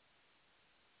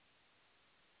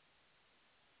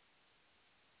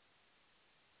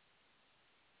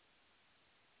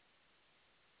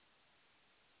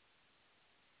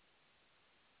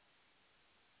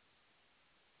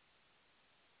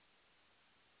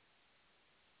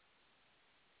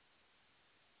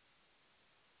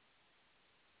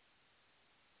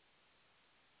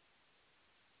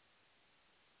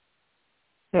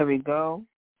 There we go.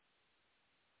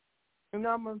 And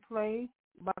I'm going to play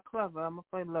by Clever. I'm going to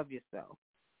play Love Yourself.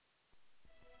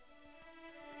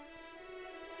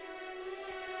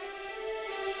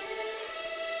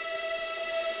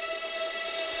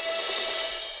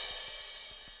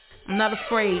 I'm not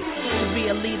afraid to be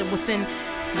a leader within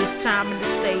this time and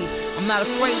this stage. I'm not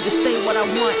afraid to say what I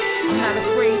want. I'm not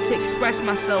afraid to express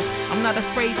myself. I'm not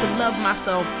afraid to love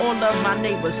myself or love my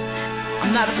neighbors.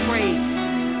 I'm not afraid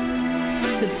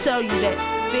to tell you that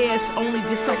fear's only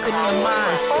just something in your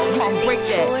mind. You can break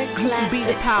that. You can be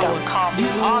the power. You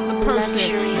are the person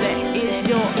that is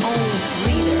your own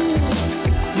leader.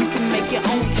 You can make your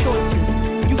own choices.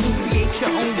 You can create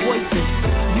your own voices.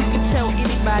 You can tell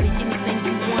anybody anything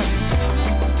you want.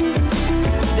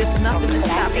 There's nothing to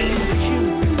stop you to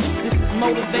choose. This is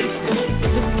motivation. This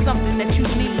is something that you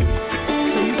need.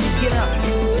 So you can get up,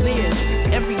 live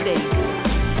every day.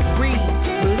 Breathe,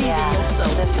 believe in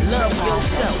yourself, love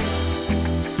yourself.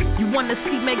 You wanna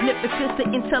see magnificence, the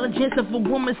intelligence of a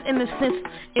woman's innocence.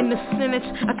 In the sentence,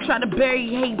 I try to bury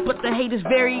hate, but the hate is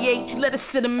variate. Let it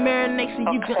sit and marinate so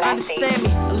you can understand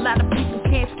me. A lot of people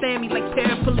can't stand me like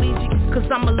paraplegic, cause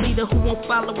I'm a leader who won't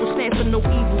follow or stand for no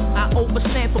evil. I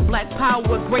overstand for black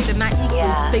power, greater, not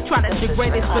equal. They try to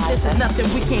degrade us, but this is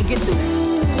nothing we can't get through.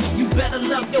 You better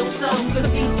love yourself, cause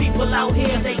these people out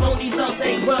here, they only love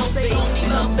their wealth, they only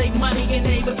love their money and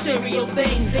their material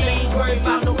things. They ain't worried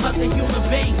about no other human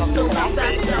beings. So love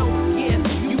thyself,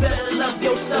 yeah, you better love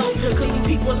yourself, cause these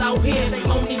people out here, they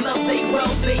only love their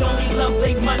wealth, they only love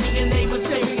their money and their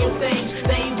material things.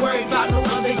 They ain't worried about no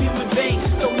other human beings.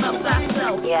 So love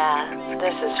thyself. Yeah,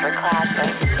 this is for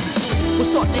classic. Was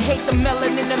taught to hate the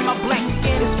melanin in my black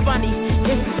skin. It's funny,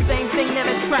 it's the same thing that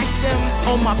attracts them.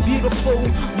 All my beautiful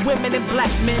women and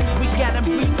black men, we gotta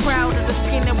be proud of the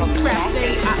skin that we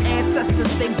crafted. Our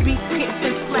ancestors, they beat kids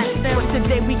and slapped them. But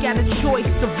today we got a choice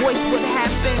to voice what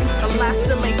happened. A lot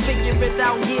still ain't figure it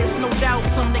out, yes, no doubt.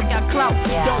 Some they got clout,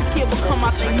 don't care what come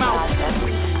out their mouth.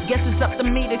 Guess it's up to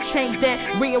me to change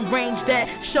that, rearrange that,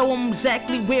 show them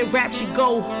exactly where rap should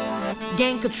go.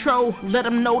 Gain control, let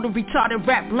them know the retarded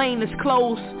rap lane is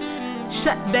closed.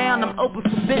 Shut down, I'm open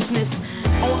for business.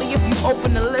 Only if you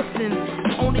open to listen.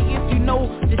 Only if you know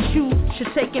that you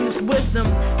should take in this wisdom.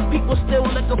 People still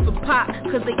looking for pop,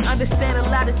 cause they understand a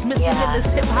lot is missing in this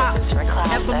hip-hop.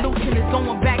 Evolution is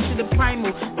going back to the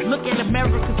primal. Look at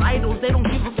America's idols, they don't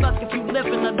give a fuck if you live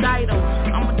in a dido.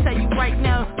 I'ma tell you right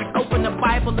now, open the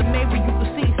Bible and maybe you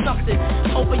can see something.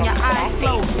 Open your eyes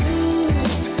closed.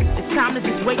 It's time to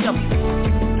just wake up.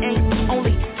 Ain't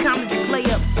only time to just lay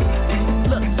up.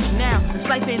 Look, now, this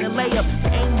life ain't a layup.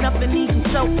 Ain't nothing easy,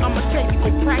 so I'ma tell you,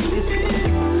 go practice.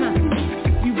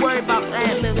 You worry about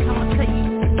ad-libs, I'ma tell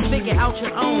you, figure out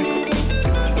your own.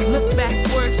 Look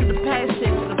backwards to the past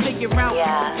tense to figure out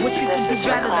what you can do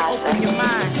better to open your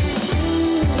mind.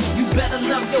 You better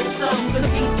love yourself, cause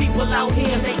these people out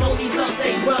here, they only love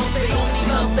their wealth, they only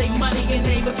love their money and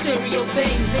their material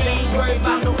things. They ain't worried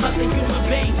about no other human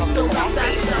beings. So love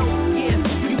thyself, yeah.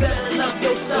 You better love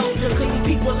yourself, cause these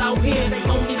people out here, they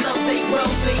only love their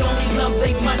wealth, they only love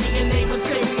their money and their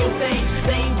material things.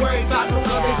 They ain't worried about no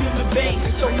other human beings.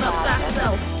 So love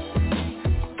thyself.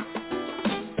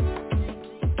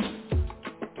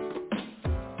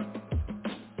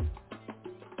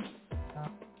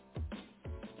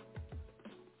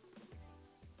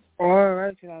 All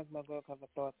right, you guys, my girl cover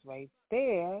thoughts right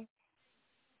there.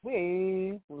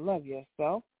 We Love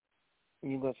Yourself. You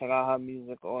can go check out her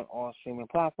music on all streaming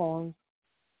platforms.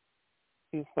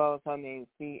 She spells her name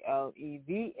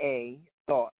C-L-E-V-A,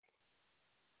 Thoughts.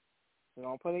 So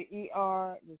don't put an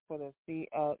E-R, just put a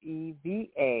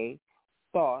C-L-E-V-A,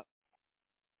 Thoughts.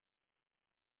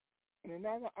 And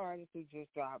another artist who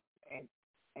just dropped an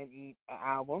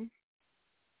album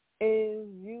is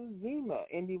Uzima.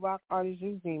 Indie rock artist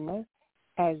Uzima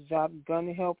has dropped Gun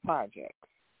Hill Projects.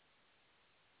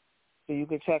 So you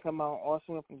can check him out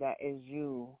also. That is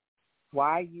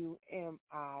Y-U-M-I-Z-A.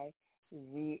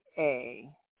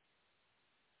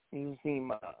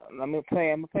 Uzima. I'm gonna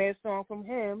play a song from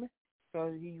him, So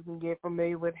you can get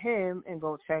familiar with him and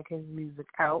go check his music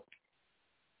out.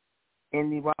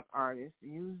 Indie rock artist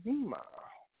Uzima.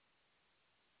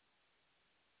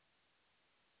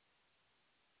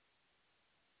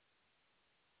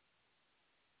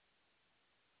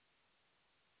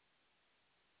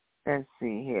 Let's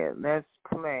see here. Let's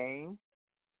play.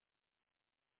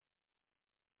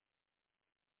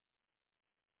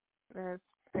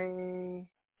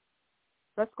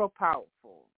 Let's go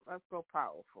powerful. Let's go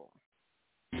powerful.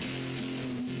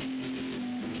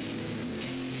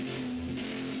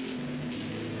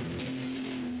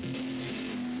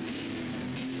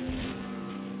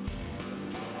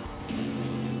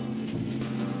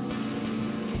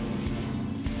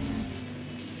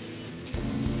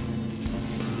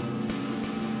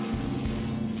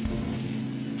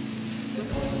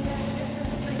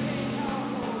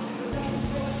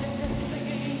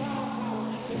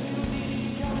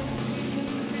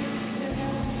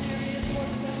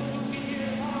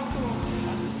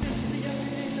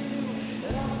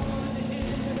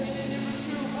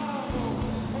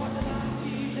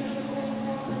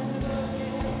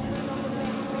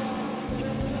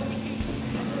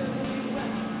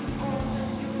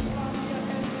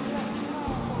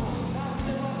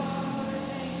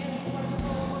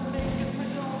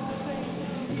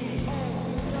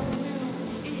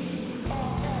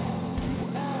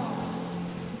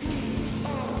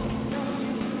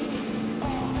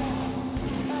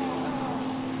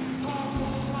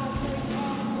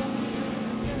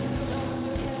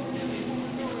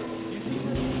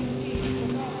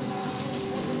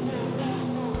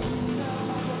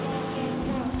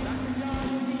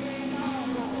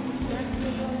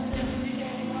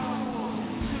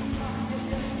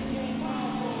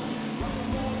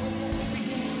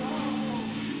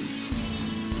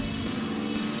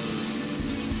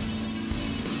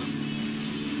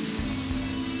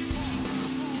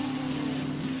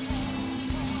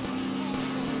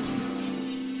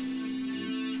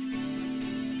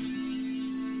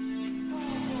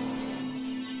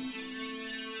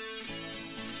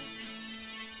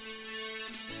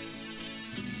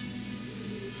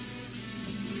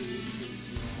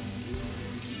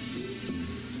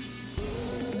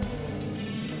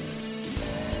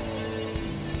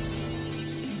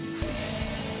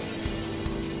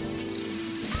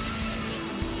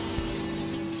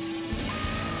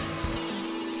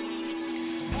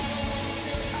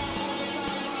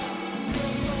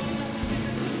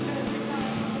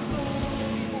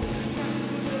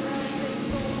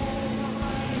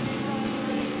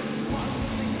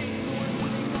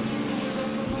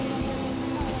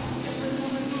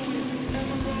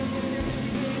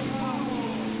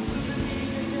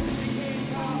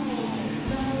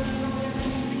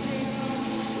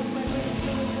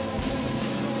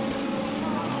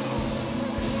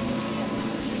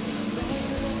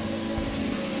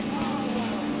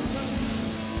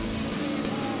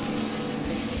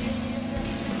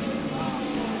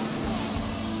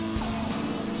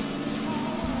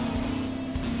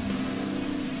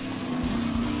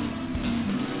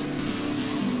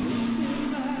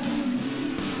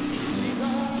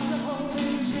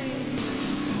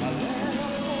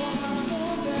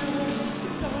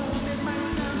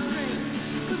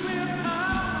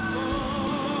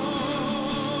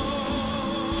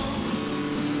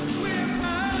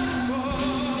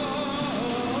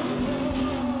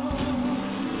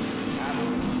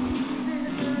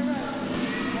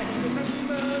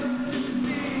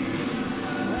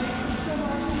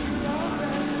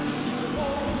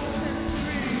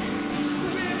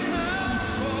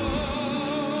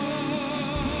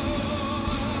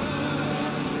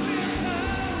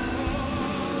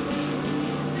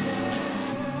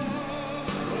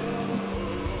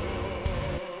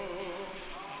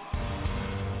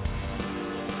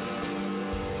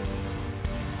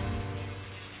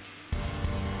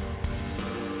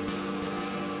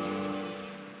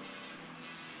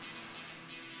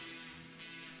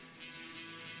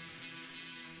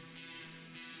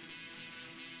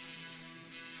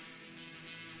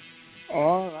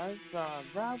 All right,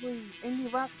 that was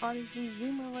indie rock artist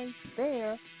Uzima right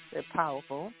there. They're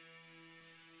powerful.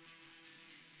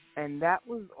 And that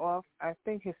was off, I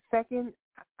think, his second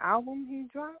album he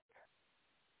dropped.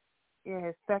 Yeah,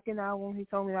 his second album. He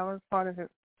told me that was part of his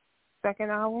second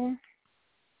album.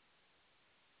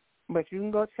 But you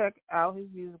can go check out his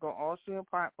music on all streaming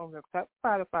platforms except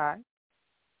Spotify.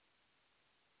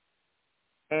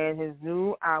 And his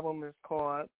new album is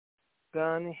called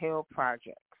Gun Hill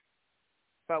Project.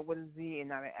 Spelled with a Z and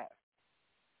not an S.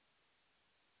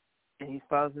 And he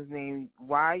spells his name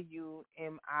Yumiza.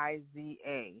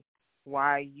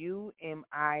 Yumiza.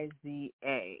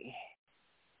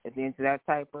 If you're into that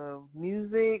type of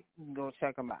music, go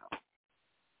check him out.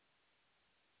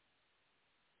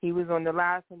 He was on the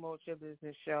last Promote Your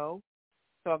Business show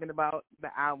talking about the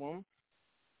album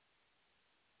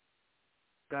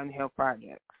Gun Hill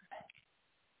Projects.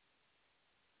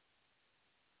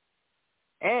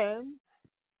 And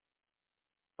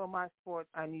for my sports,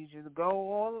 I need you to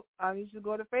go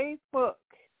to Facebook.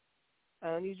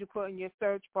 I need you to put in your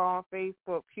search bar on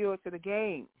Facebook, Pure to the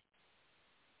Game.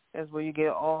 That's where you get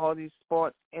all these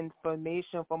sports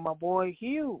information from my boy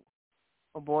Hugh.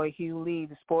 My boy Hugh Lee,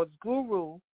 the sports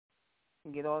guru. You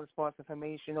can get all the sports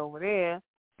information over there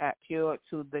at Pure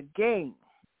to the Game.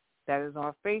 That is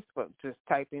on Facebook. Just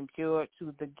type in Pure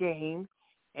to the Game,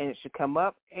 and it should come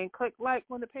up. And click like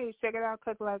on the page. Check it out.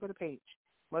 Click like on the page.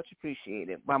 Much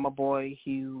appreciated by my boy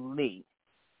Hugh Lee.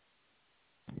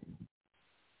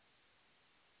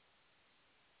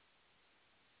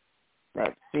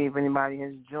 Let's see if anybody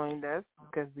has joined us,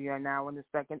 because we are now in the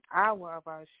second hour of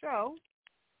our show.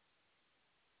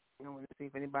 I want to see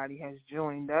if anybody has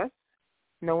joined us.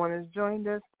 No one has joined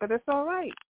us, but it's all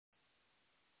right.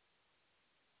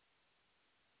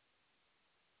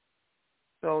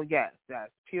 So, yes,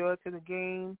 that's Pure to the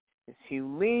Game. It's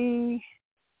Hugh Lee.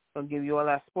 I'll give you all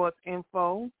that sports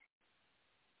info.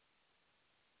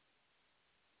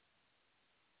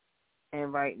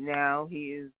 And right now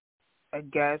he is a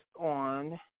guest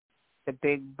on the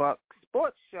Big Buck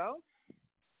Sports Show.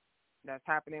 That's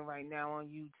happening right now on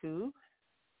YouTube.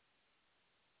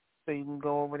 So you can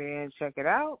go over there and check it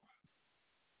out.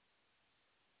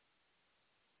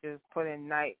 Just put in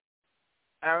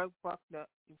Eric Buckner.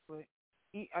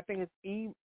 I think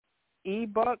it's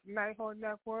E-Buck Nighthawk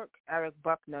Network, Eric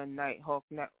Buckner Nighthawk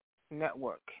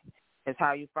Network. Is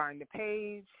how you find the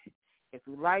page. If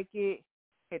you like it,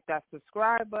 hit that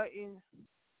subscribe button.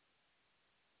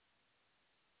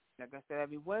 Like I said,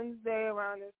 every Wednesday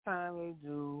around this time we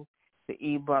do the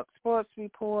E-Buck Sports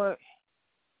Report.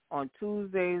 On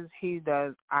Tuesdays he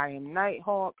does I Am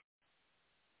Nighthawk,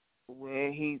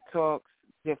 where he talks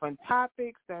different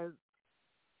topics that's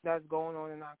going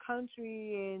on in our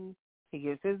country, and he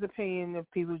gives his opinion.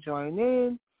 If people join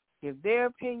in, give their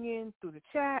opinion through the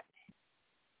chat.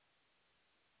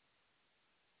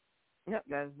 Yep,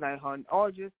 that's Nighthawk.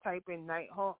 Or just type in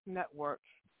Nighthawk Network,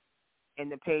 and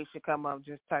the page should come up.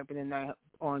 Just type it in Nighthawk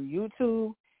on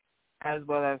YouTube as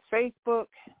well as Facebook.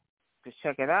 Just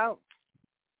check it out.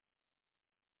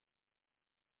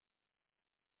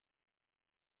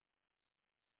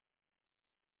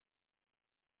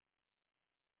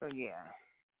 So, yeah.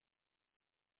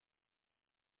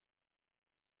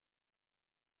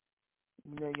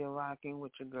 You know you're rocking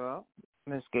with your girl,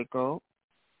 Miss Gecko.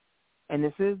 And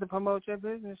this is the Promote Your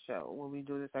Business Show, where we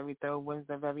do this every third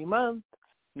Wednesday of every month.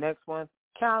 Next month,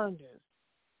 calendars.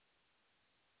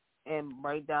 And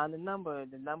write down the number.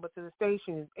 The number to the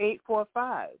station is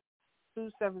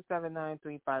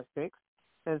 845-277-9356.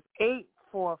 That's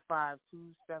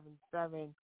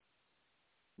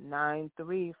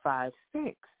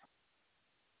 845-277-9356.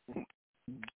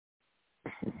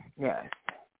 Yes.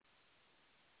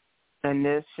 And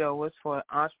this show is for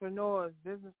entrepreneurs,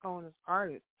 business owners,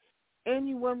 artists,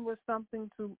 anyone with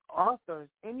something to authors,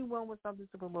 anyone with something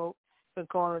to promote can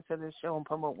call into this show and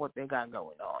promote what they got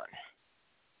going on.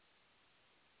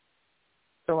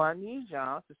 So I need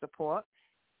y'all to support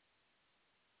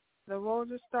the Road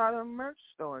to Stardom merch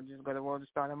store. Just go to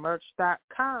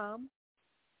roadtostardommerch.com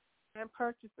and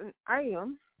purchase an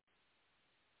item.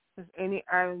 Because any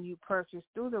item you purchase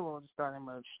through the Road to Stardom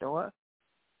merch store,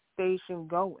 station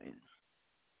going.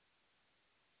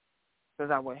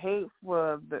 Because I would hate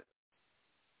for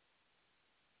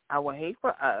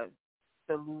us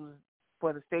to lose,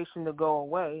 for the station to go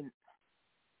away.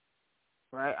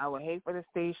 Right? I would hate for the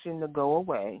station to go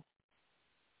away.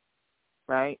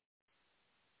 Right?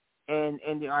 And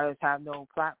the artists have no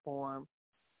platform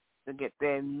to get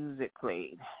their music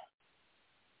played.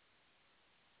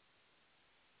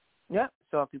 Yep.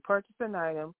 So if you purchase an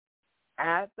item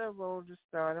at the Road to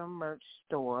Stardom merch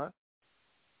store,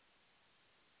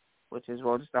 which is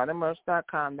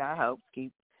roadtostardommerch.com, that helps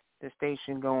keep the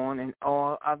station going and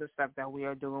all other stuff that we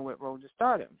are doing with Road to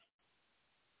Stardom.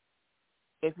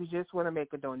 If you just want to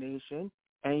make a donation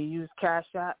and you use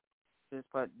Cash App, just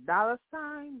put $Road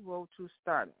to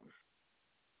Stardom.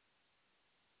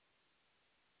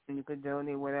 And you can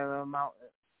donate whatever amount.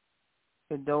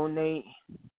 You can donate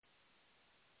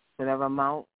whatever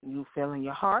amount you feel in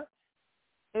your heart.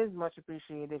 It is much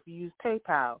appreciated. If you use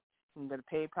PayPal, you can go to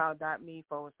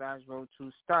paypal.me/Road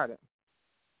to Stardom.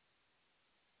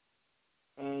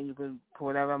 And you can put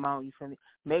whatever amount you feel.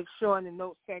 Make sure in the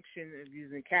note section, if you're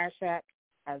using Cash App,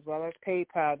 as well as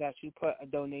PayPal that you put a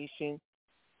donation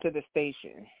to the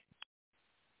station.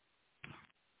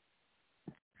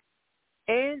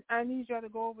 And I need y'all to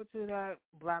go over to that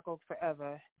Black Oak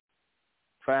Forever,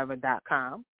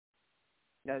 forever.com.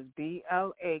 That's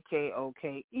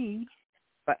BLAKOKE,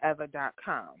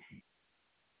 forever.com.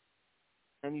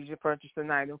 And you should purchase an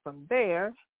item from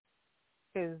there,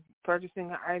 because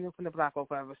purchasing an item from the Black Oak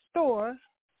Forever store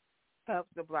helps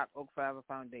the Black Oak Forever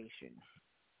Foundation.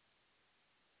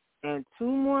 And 2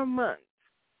 more months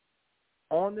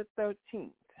on the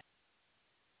 13th.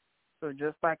 So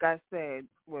just like I said,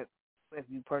 if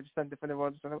you purchase something from the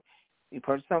Road Store, you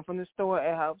purchase something from the store,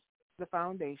 it helps the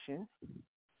foundation.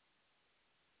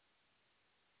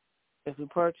 If you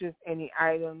purchase any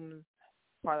items,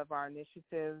 part of our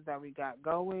initiatives that we got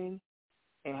going,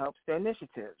 it helps the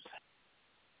initiatives.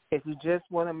 If you just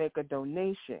want to make a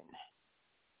donation,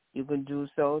 you can do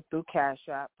so through Cash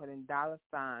App, put in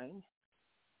 $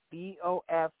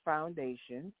 BOF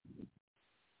Foundation.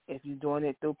 If you're doing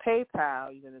it through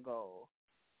PayPal, you're going to go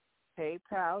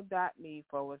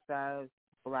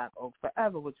paypal.me/Black Oak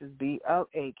Forever, which is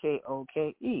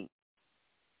BLAKOKE.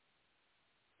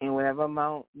 And whatever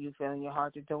amount you feel in your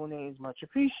heart to donate is much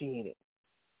appreciated.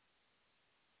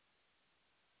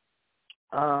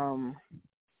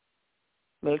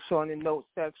 Make sure in the notes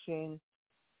section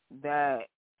that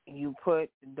you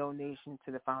put donation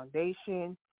to the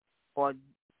foundation or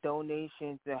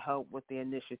donation to help with the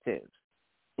initiatives.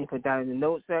 You put that in the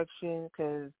notes section,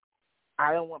 because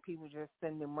I don't want people just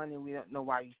sending money. We don't know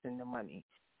why you send the money.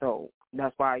 So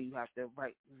that's why you have to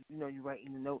write, you write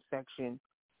in the notes section.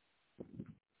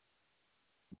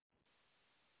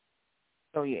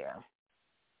 So, yeah.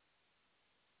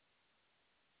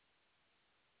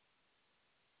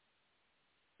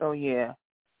 So, we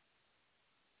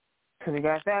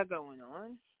got that going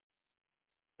on.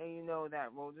 And you know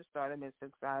that Road to Stardom and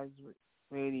Six Eyes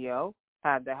Radio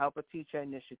have the Help a Teacher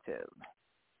initiative.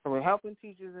 So we're helping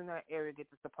teachers in that area get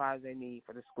the supplies they need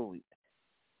for the school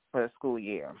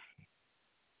year.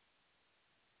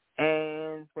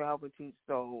 And we're helping teach.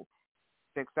 So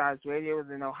Six Eyes Radio is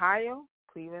in Ohio,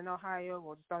 Cleveland, Ohio.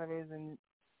 Road to Stardom is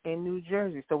in New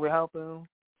Jersey. So we're helping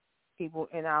people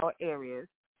in our areas.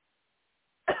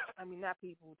 Not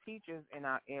people, teachers in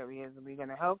our areas. We're going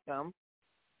to help them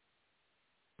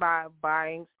by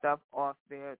buying stuff off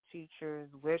their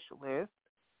teachers' wish list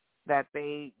that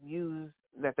they're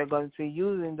going to be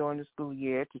using during the school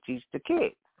year to teach the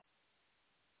kids.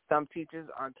 Some teachers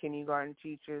are kindergarten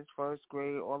teachers, first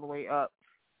grade, all the way up.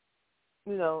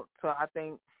 So I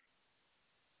think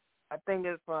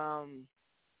it's from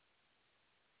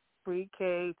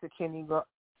pre-K to kindergarten,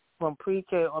 from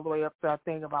pre-K all the way up to I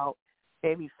think about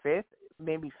maybe fifth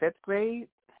grade.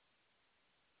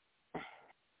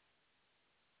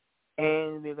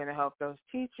 And we're going to help those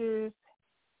teachers.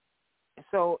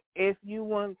 So if you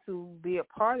want to be a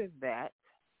part of that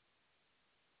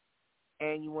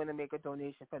and you want to make a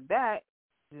donation for that,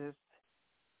 just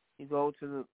you go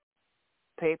to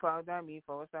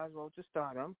paypal.me/Road to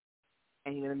Stardom,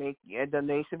 and you're going to make a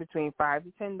donation between $5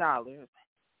 to $10,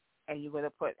 and you're going to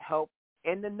put help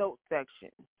in the note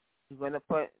section. You're going to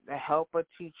put the Help a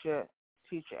Teacher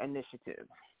initiative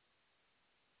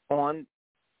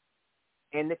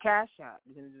in the Cash App.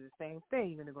 You're going to do the same thing.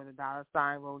 You're going to go to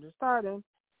 $Road to Stardom,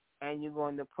 and you're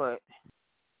going to put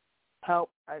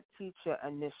Help a Teacher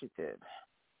initiative,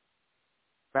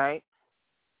 right?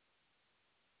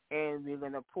 And we're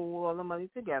going to pool all the money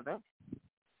together.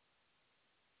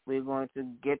 We're going to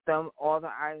get them all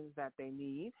the items that they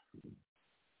need,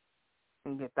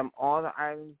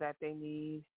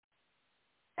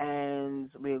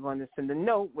 and we're going to send a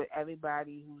note with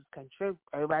everybody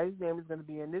everybody's name is going to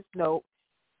be in this note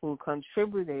who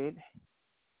contributed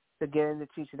to getting the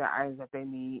teacher the items that they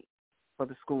need for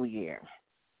the school year.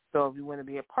 So if you want to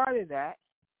be a part of that,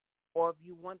 or if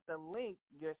you want the link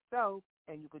yourself,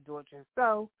 and you could do it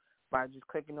yourself by just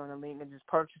clicking on the link and just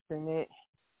purchasing it,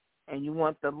 and you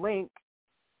want the link,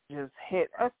 just hit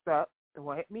us up,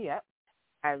 or hit me up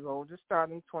at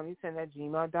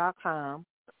roadtostarting2010@gmail.com,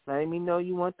 letting me know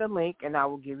you want the link, and I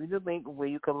will give you the link where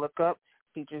you can look up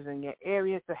teachers in your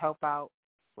area to help out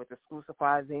with the school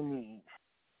supplies they need.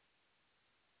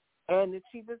 And the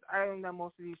cheapest item that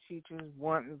most of these teachers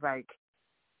want is like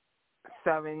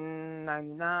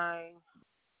 $7.99.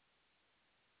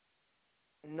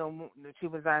 The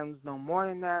cheapest items no more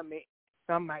than that.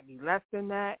 Some might be less than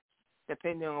that,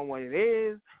 depending on what it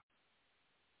is.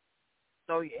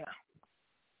 So yeah.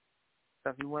 So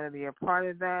if you want to be a part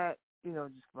of that,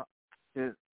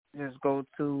 just go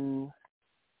to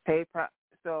PayPal.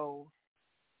 So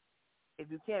if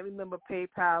if you can't remember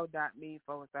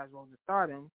PayPal.me/Road to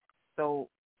Stardom, so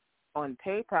on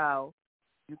PayPal,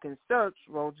 you can search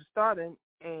Road to Stardom,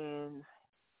 and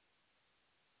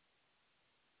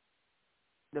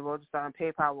the Road to Stardom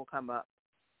PayPal will come up.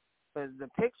 But the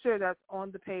picture that's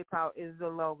on the PayPal is the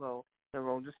logo, the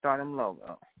Road to Stardom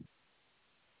logo.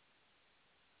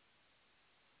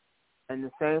 And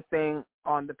the same thing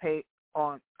on the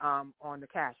the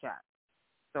Cash App.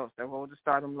 So it's the Road to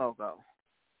Stardom logo.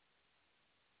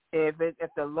 If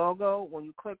the logo, when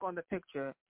you click on the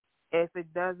picture, if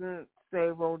it doesn't say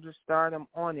Road to Stardom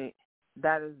on it,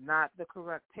 that is not the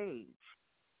correct page.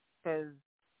 Because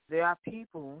there are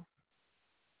people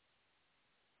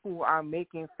who are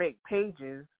making fake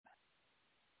pages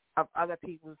of other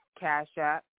people's Cash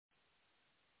App.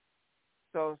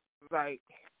 So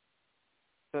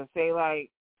say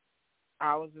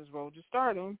ours is Road to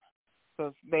Stardom.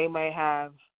 So they may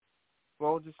have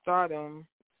Road to Stardom,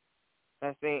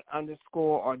 let's say _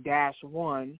 or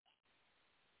 -1.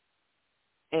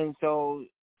 And so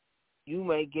you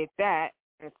may get that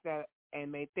instead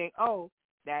and may think, and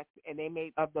they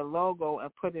made up the logo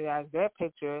and put it as their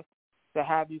picture to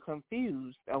have you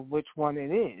confused of which one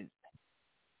it is.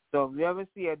 So if you ever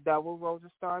see a double Road to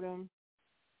Stardom,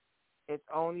 it's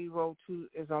only Road to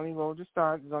Stardom. There's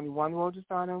only one Road to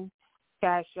Stardom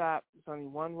Cash App. There's only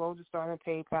one Road to Stardom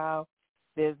PayPal.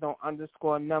 There's no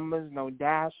 _ numbers, no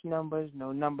dash numbers,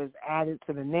 no numbers added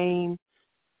to the name.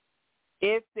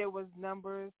 If there was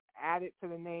numbers added to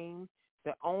the name,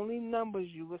 the only numbers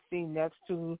you will see next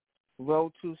to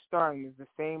Road to Stardom is the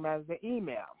same as the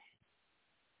email.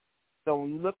 So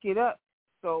when you look it up,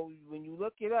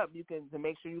 you can, to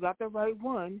make sure you got the right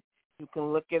one, you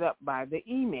can look it up by the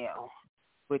email,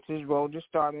 which is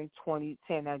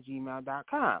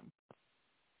roadtostardom2010@gmail.com.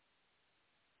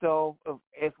 So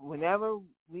if whenever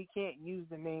we can't use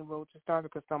the name Road to Stardom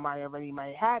because somebody already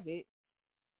might have it,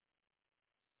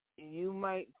 you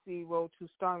might see Road to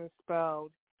Stardom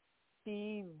spelled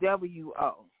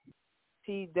TWO.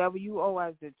 TWO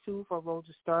as the 2 for Road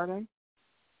to Stardom.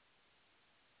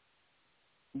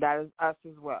 That is us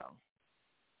as well.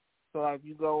 So if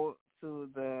you go to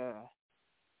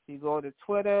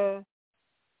Twitter,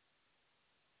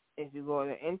 if you go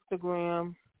to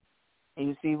Instagram, and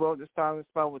you see Road to Stardom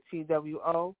spelled with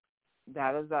TWO,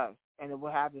 that is us. And it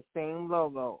will have the same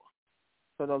logo.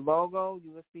 So the logo,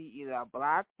 you will see either a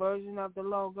black version of the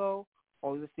logo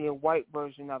or you will see a white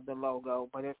version of the logo,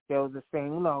 but it's still the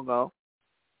same logo.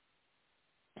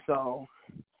 So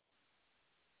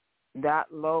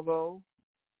that logo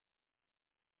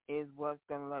is what's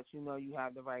going to let you know you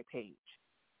have the right page.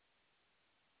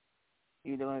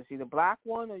 You're either going to see the black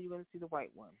one or you're going to see the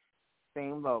white one.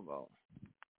 Same logo.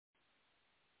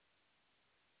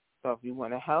 So if you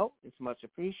want to help, it's much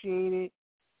appreciated.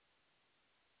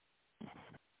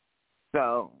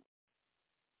 So,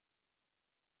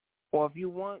 or if you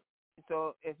want,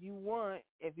 if you want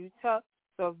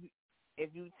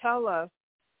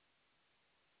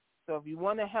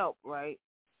to help, right,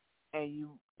 and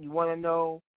you want to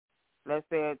know, let's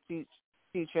say a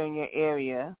teacher in your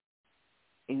area,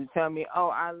 and you tell me,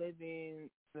 I live in,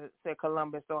 say,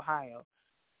 Columbus, Ohio,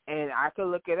 and I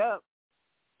could look it up,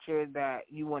 sure that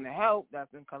you want to help,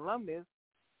 that's in Columbus,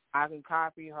 I can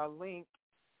copy her link,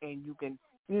 and you can,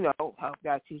 help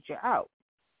that teacher out.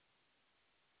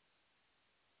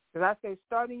 Because I say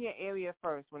start in your area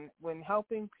first. When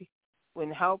helping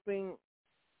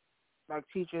like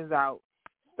teachers out,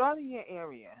 start in your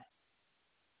area.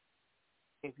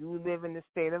 If you live in the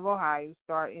state of Ohio,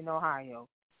 start in Ohio.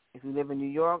 If you live in New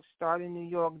York, start in New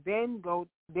York. Then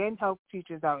help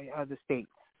teachers out in other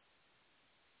states.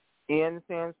 You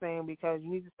understand what I'm saying? Because you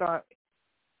need to start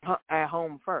at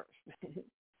home first.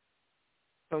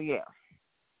 So yeah.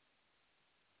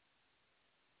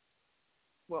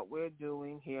 What we're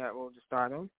doing here at Road to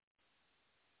Stardom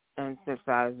and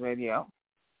Synthesize Radio.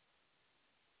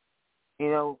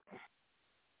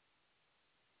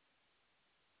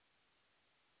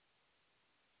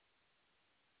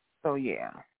 So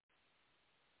yeah.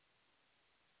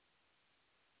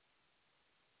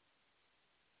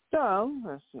 So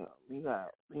let's see. We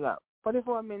got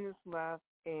 44 minutes left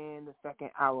in the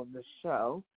second hour of the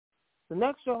show. The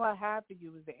next show I have for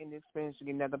you is the Indie Experience to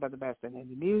get nothing but the best in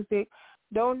indie music.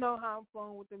 Don't know how I'm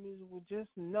flowing with the music, but just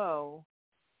know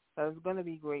that it's going to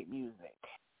be great music.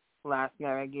 Last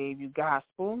night I gave you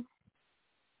gospel.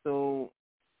 So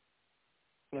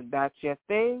if that's your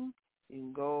thing, you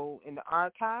can go in the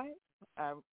archive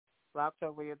at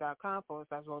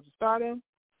blogtalkradio.com/Road to Stardom,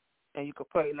 and you can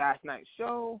play last night's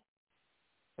show.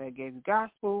 I gave you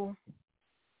gospel.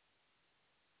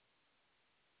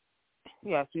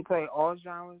 Yes, we play all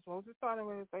genres. Well, just starting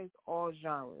with plays all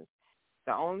genres.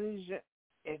 The only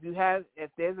if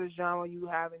there's a genre you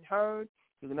haven't heard,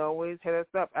 you can always hit us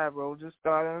up at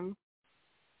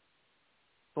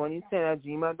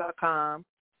RogerStardom2010@gmail.com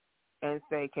and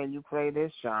say, can you play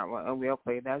this genre? And we'll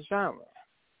play that genre.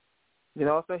 You can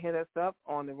also hit us up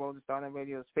on the Road to Stardom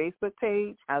Radio's Facebook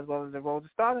page as well as the Road to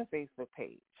Stardom Facebook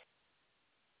page.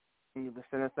 And you can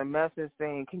send us a message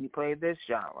saying, can you play this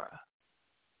genre?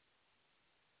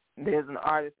 There's an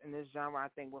artist in this genre I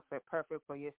think will fit perfect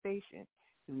for your station.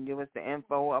 You can give us the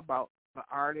info about the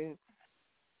artist,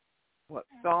 what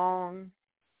song,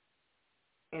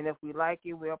 and if we like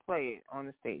it, we'll play it on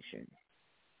the station.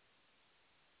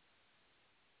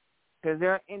 Because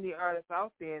there are indie artists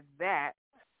out there that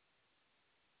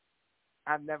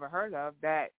I've never heard of,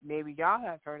 that maybe y'all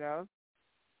have heard of,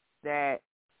 that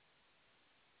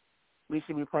we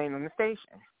should be playing on the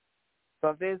station. So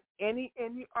if there's any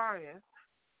indie artist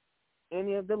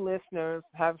any of the listeners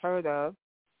have heard of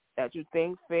that you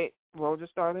think fit Roger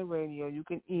Stardom Radio, you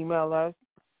can email us,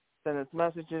 send us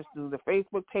messages through the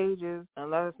Facebook pages,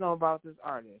 and let us know about this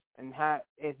artist. And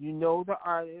if you know the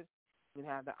artist, you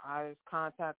can have the artist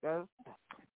contact us,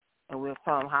 and we'll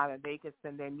tell them how they can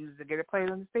send their music to get it played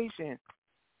on the station.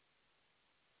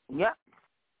 Yep.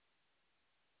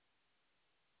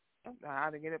 How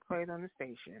to get it played on the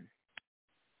station.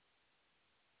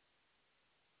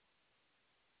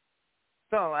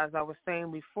 So, as I was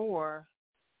saying before,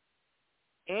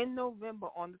 in November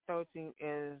on the 13th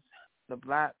is the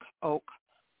Black Oak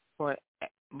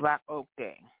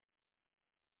Day.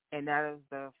 And that is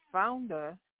the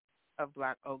founder of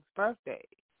Black Oak's birthday.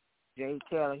 Jay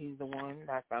Taylor, he's the one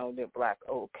that founded Black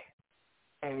Oak.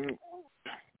 And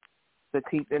to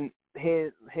keep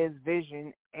his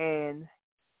vision and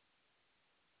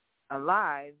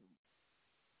alive,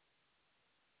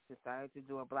 decided to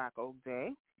do a Black Oak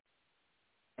Day.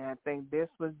 And I think this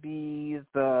would be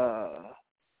the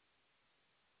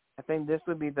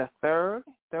third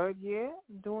year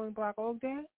doing Black Oak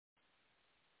Day.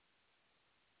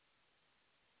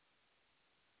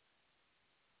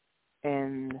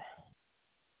 And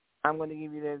I'm going to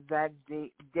give you the exact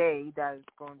day that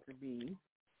it's going to be.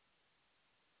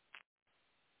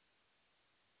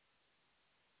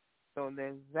 So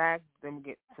let me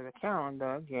get to the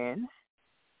calendar again.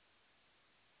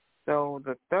 So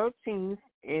the 13th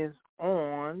is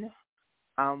on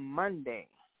a Monday.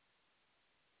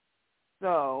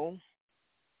 So,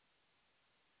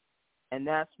 and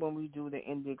that's when we do the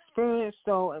Indie Experience.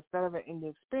 So instead of an Indie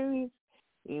Experience,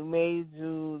 we may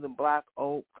do the Black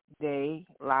Oak Day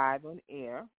live on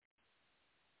air.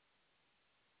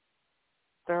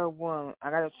 Third one,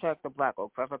 I got to check the Black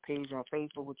Oak Forever page on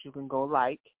Facebook, which you can go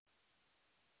like,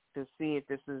 to see if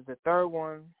this is the third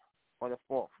one or the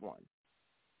fourth one.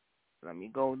 Let me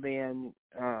go there and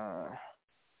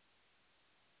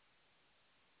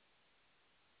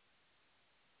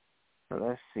so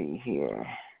let's see here.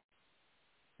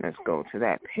 Let's go to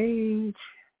that page.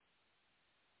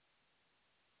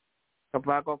 The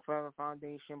Black Oak Forever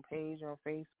Foundation page on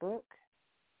Facebook.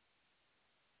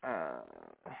 I'm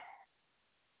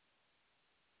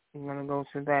going to go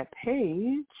to that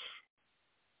page.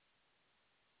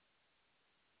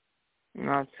 And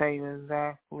I'll tell you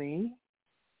exactly.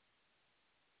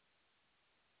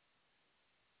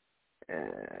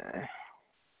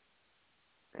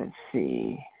 Let's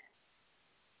see.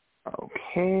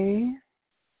 Okay.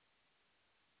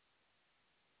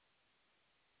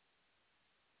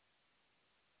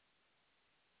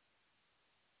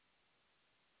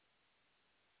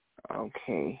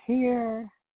 Okay, here.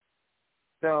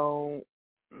 So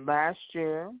last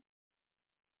year,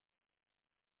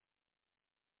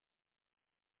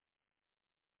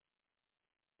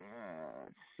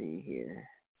 let's see here.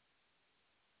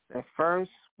 The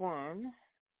first one,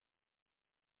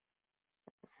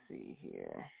 let's see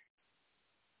here.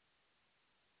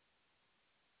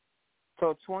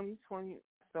 So 2020,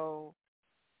 so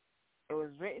it was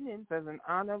written in as an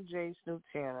honor of J. Snoop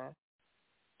Taylor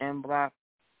and Black.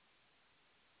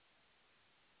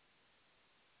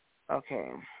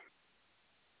 Okay.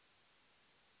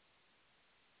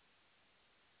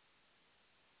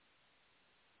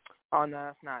 Oh, no,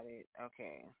 that's not it.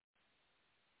 Okay.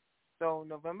 So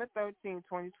November 13,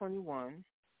 2021,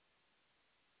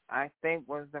 I think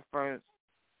was the first.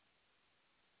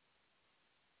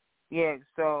 Yeah,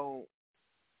 so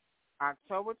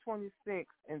October 26th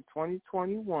in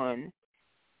 2021,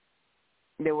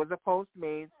 there was a post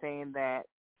made saying that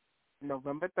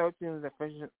November 13th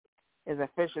is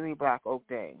officially Black Oak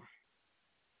Day.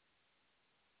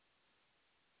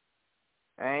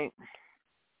 Right?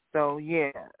 So,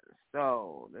 yeah.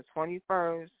 So the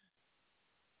 21st,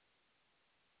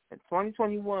 the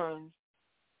 2021,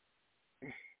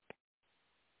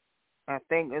 I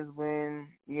think is when,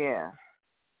 yeah.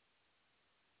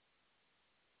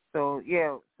 So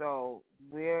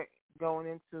we're going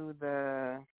into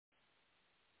the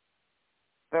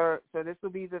third. So this will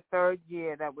be the third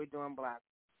year that we're doing Black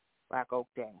Oak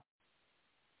Day.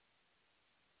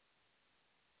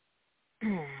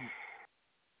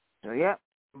 So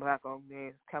Black Oak Day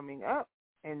is coming up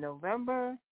in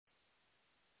November.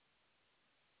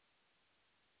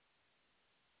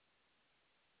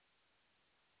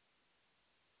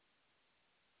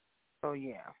 So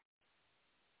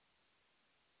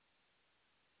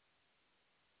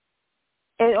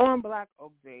and on Black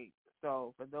Oak Day,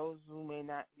 so for those who may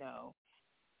not know,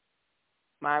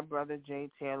 my brother Jay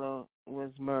Taylor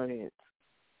was murdered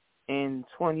in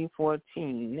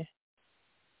 2014.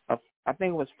 I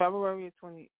think it was February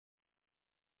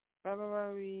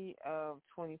of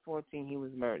 2014 he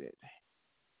was murdered.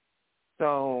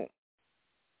 So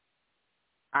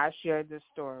I shared this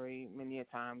story many a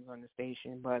times on the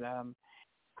station, but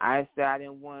I said I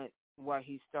didn't want what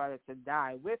he started to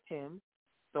die with him,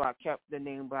 so I kept the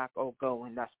name Black Oak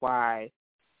going. That's why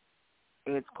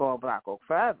it's called Black Oak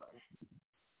Forever.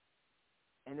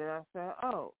 And then I said,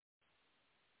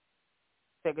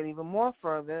 take it even more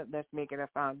further, let's make it a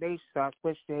foundation. So I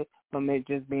switched it from it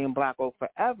just being Black Oak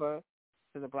Forever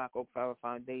to the Black Oak Forever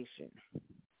Foundation.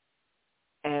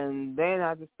 And then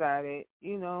I decided,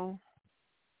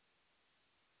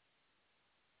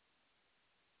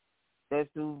 let's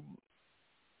do,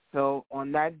 so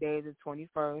on that day, the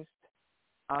 21st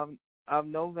of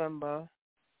November,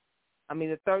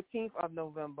 the 13th of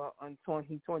November on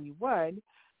 2021,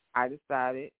 I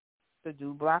decided to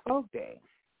do Black Oak Day.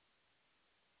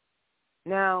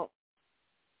 Now,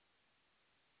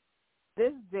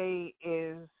 this day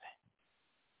is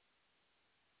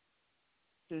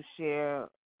to share,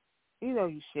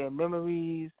 you share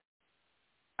memories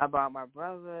about my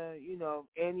brother,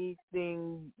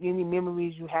 anything, any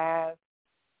memories you have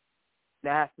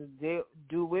that has to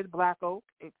do with Black Oak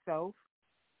itself.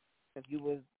 If you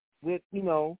was with,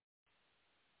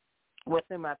 with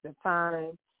him at the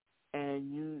time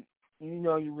and you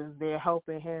was there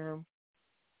helping him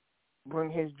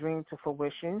bring his dream to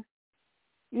fruition.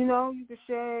 You can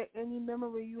share any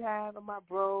memory you have of my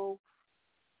bro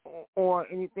or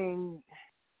anything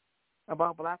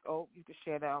about Black Oak. You can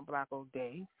share that on Black Oak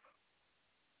Day.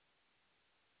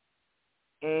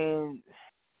 And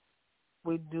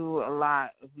we do a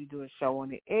lot. If we do a show on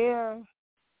the air,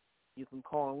 you can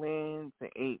call in to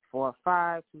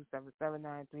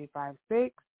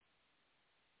 845-277-9356.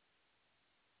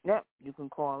 Yep, you can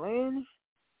call in.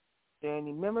 Share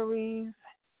any memories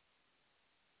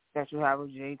that you have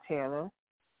with Jay Taylor.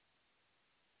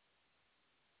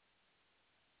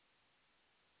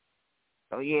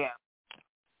 So,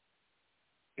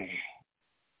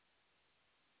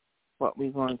 what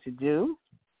we're going to do.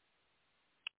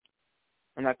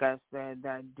 And like I said,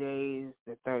 that day is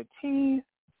the 13th.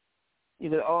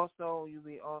 You'll be also,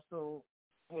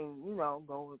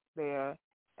 go there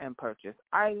and purchase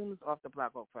items off the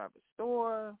Black Oak Forever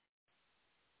store.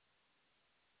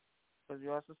 Because we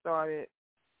also started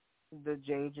the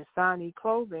Jay Jasani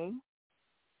clothing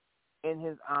in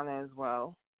his honor as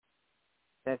well.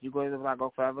 That if you go to the Black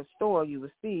Oak Forever store, you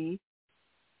will see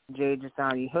Jay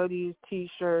Jasani hoodies,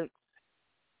 T-shirts,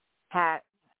 hats,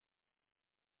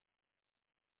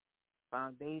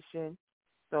 foundation.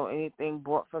 So anything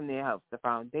bought from there helps the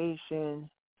foundation.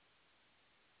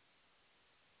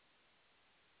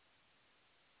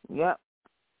 Yep.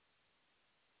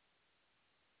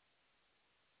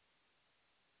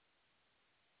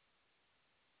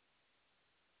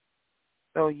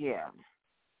 So,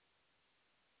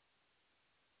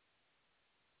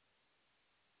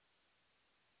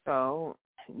 So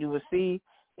you will see,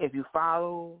 if you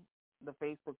follow the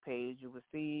Facebook page, you will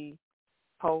see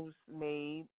posts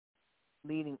made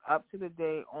leading up to the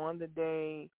day, on the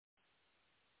day.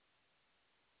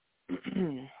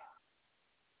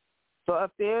 So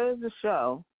if there is a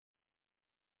show,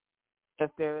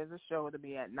 it'll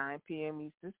be at 9 p.m.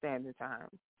 Eastern Standard Time.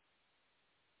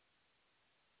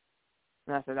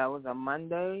 And I said that was a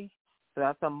Monday. So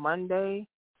that's a Monday.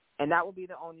 And that will be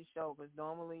the only show, because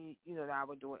normally, that I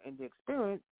would do an indie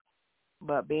experience.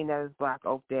 But being that it's Black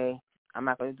Oak Day, I'm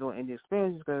not going to do an indie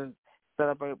experience because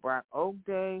celebrate Black Oak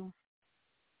Day.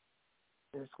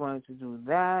 Just going to do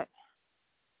that.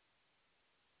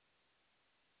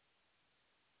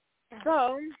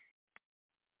 So,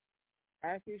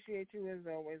 I appreciate you as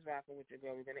always rocking with your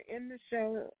girl. We're going to end the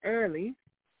show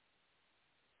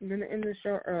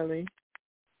early.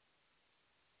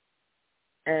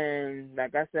 And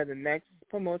like I said, the next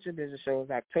Promotion Business show is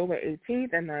October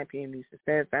 18th at 9 p.m. Eastern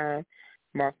Standard Time.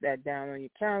 Mark that down on your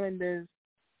calendars.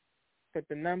 Put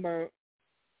the number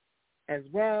as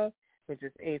well, which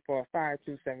is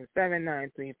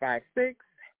 845-277-9356.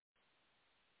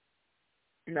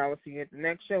 Now we'll see you at the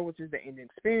next show, which is the Indie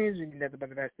Experience. You can nothing but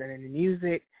the best in indie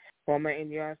music. For my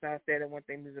indie artists out there that want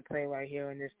their music play right here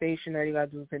on this station, all you got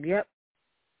to do is hit me up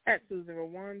at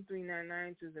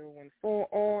 201-399-2014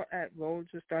 or at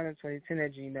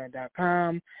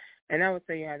roadtostarter2010@gmail.com. And I will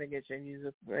tell you how to get your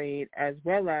music played, as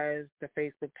well as the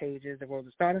Facebook pages, the Road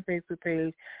to Starter Facebook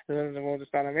page, as well as the Road to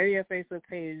Starter Radio Facebook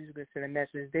page. You can send a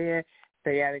message there,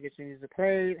 tell you how to get your music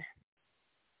played.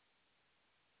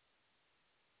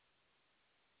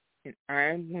 And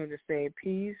I'm going to say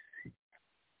peace,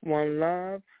 one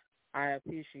love. I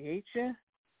appreciate you.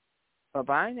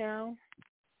 Bye-bye now.